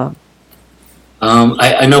wrap up?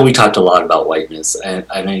 I know we talked a lot about whiteness, and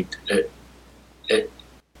I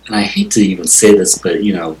hate to even say this, but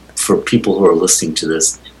for people who are listening to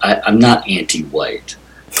this, I'm not anti-white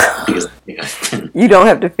because I think I've been. You don't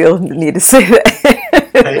have to feel the need to say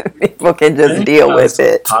that. People can just deal with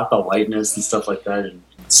it. Talk about whiteness and stuff like that, and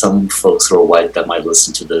some folks who are white that might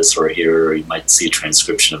listen to this or hear, or you might see a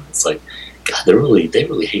transcription of it. It's like, God, they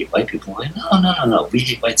really hate white people. I'm like, no. We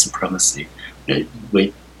hate white supremacy.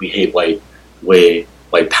 We hate white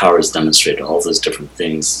power is demonstrated. All those different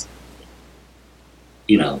things.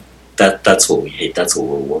 That's what we hate. That's what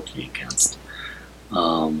we're working against.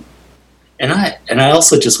 And I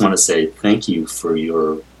also just want to say thank you for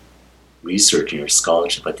your research and your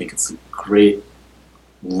scholarship. I think it's a great,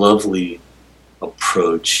 lovely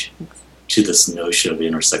approach to this notion of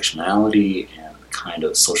intersectionality and kind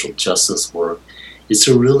of social justice work, is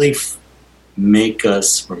to really make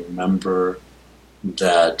us remember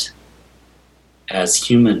that as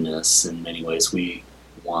humanness, in many ways, we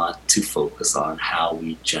want to focus on how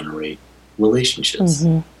we generate relationships,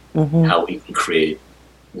 how we can create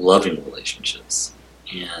loving relationships.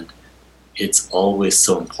 And it's always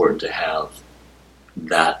so important to have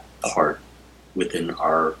that part within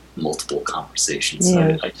our multiple conversations.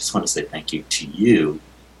 Yeah. So I just want to say thank you to you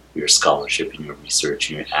for your scholarship and your research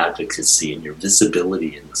and your advocacy and your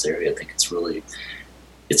visibility in this area. I think it's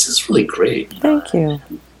just really great. Thank you.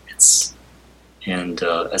 As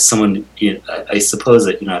someone, I suppose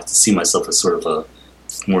that I have to see myself as sort of a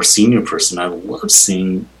more senior person. I love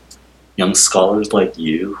seeing young scholars like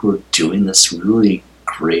you who are doing this really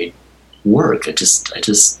great work. It's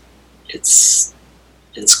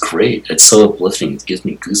great. It's so uplifting. It gives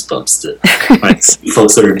me goosebumps to see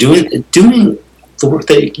folks that are doing the work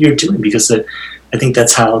that you're doing, because I think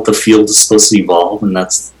that's how the field is supposed to evolve, and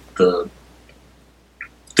that's the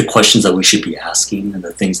questions that we should be asking and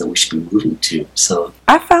the things that we should be moving to. So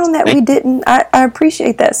I found that we didn't. I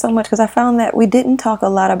appreciate that so much, because I found that we didn't talk a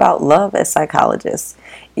lot about love as psychologists.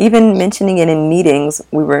 Even mentioning it in meetings,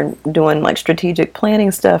 we were doing like strategic planning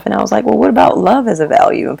stuff, and I was like, well, what about love as a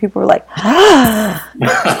value? And people were like, I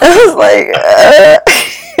was like,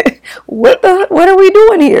 what are we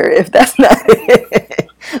doing here if that's not it?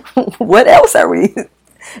 What else are we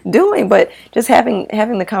doing? But just having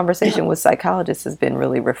the conversation with psychologists has been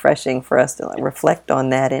really refreshing for us to reflect on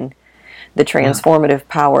that and the transformative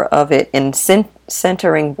power of it, and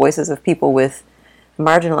centering voices of people with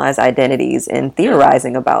marginalized identities and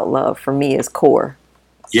theorizing about love, for me, is core.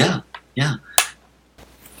 Yeah.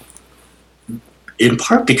 In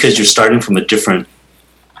part because you're starting from a different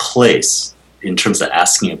place in terms of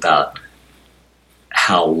asking about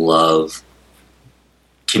how love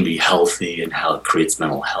can be healthy and how it creates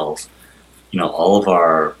mental health. All of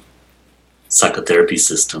our psychotherapy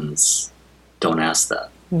systems don't ask that.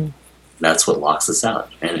 That's what locks us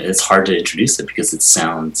out. And it's hard to introduce it because it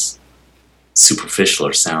sounds superficial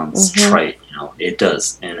or sounds trite. It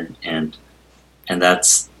does. And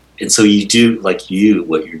so you do, like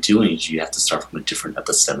what you're doing is you have to start from a different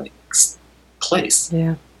epistemic place.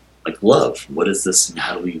 Yeah. Like love. What is this, and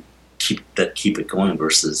how do we keep it going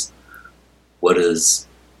versus what is,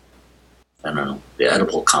 I don't know, the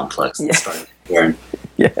Oedipal complex that started there.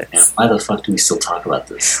 Yes. And why the fuck do we still talk about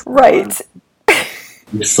this? Right.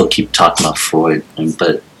 We still keep talking about Freud, and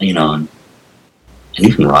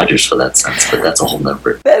even Rogers for that sense, but that's a whole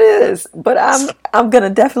nother. That is, but I'm gonna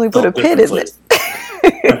definitely put a pin in it.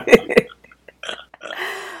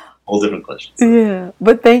 Whole different questions. Yeah,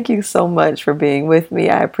 but thank you so much for being with me.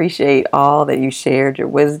 I appreciate all that you shared, your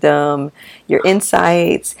wisdom, your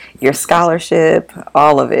insights, your scholarship,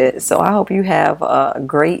 all of it. So I hope you have a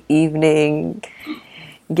great evening.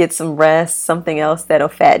 Get some rest, something else that'll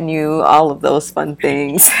fatten you, all of those fun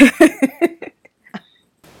things.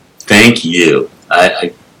 Thank you.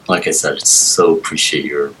 I like I said, so appreciate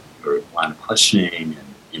your line of questioning and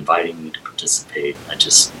inviting me to participate. I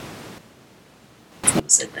just want to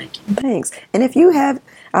say thank you. Thanks. And if you have,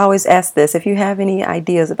 I always ask this, if you have any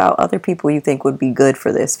ideas about other people you think would be good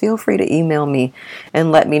for this, feel free to email me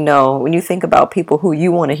and let me know when you think about people who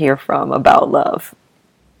you want to hear from about love.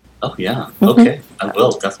 Oh, yeah. Okay. I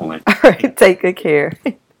will, definitely. All right. Take good care.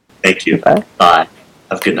 Thank you. Bye. Bye.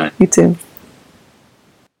 Have a good night. You too.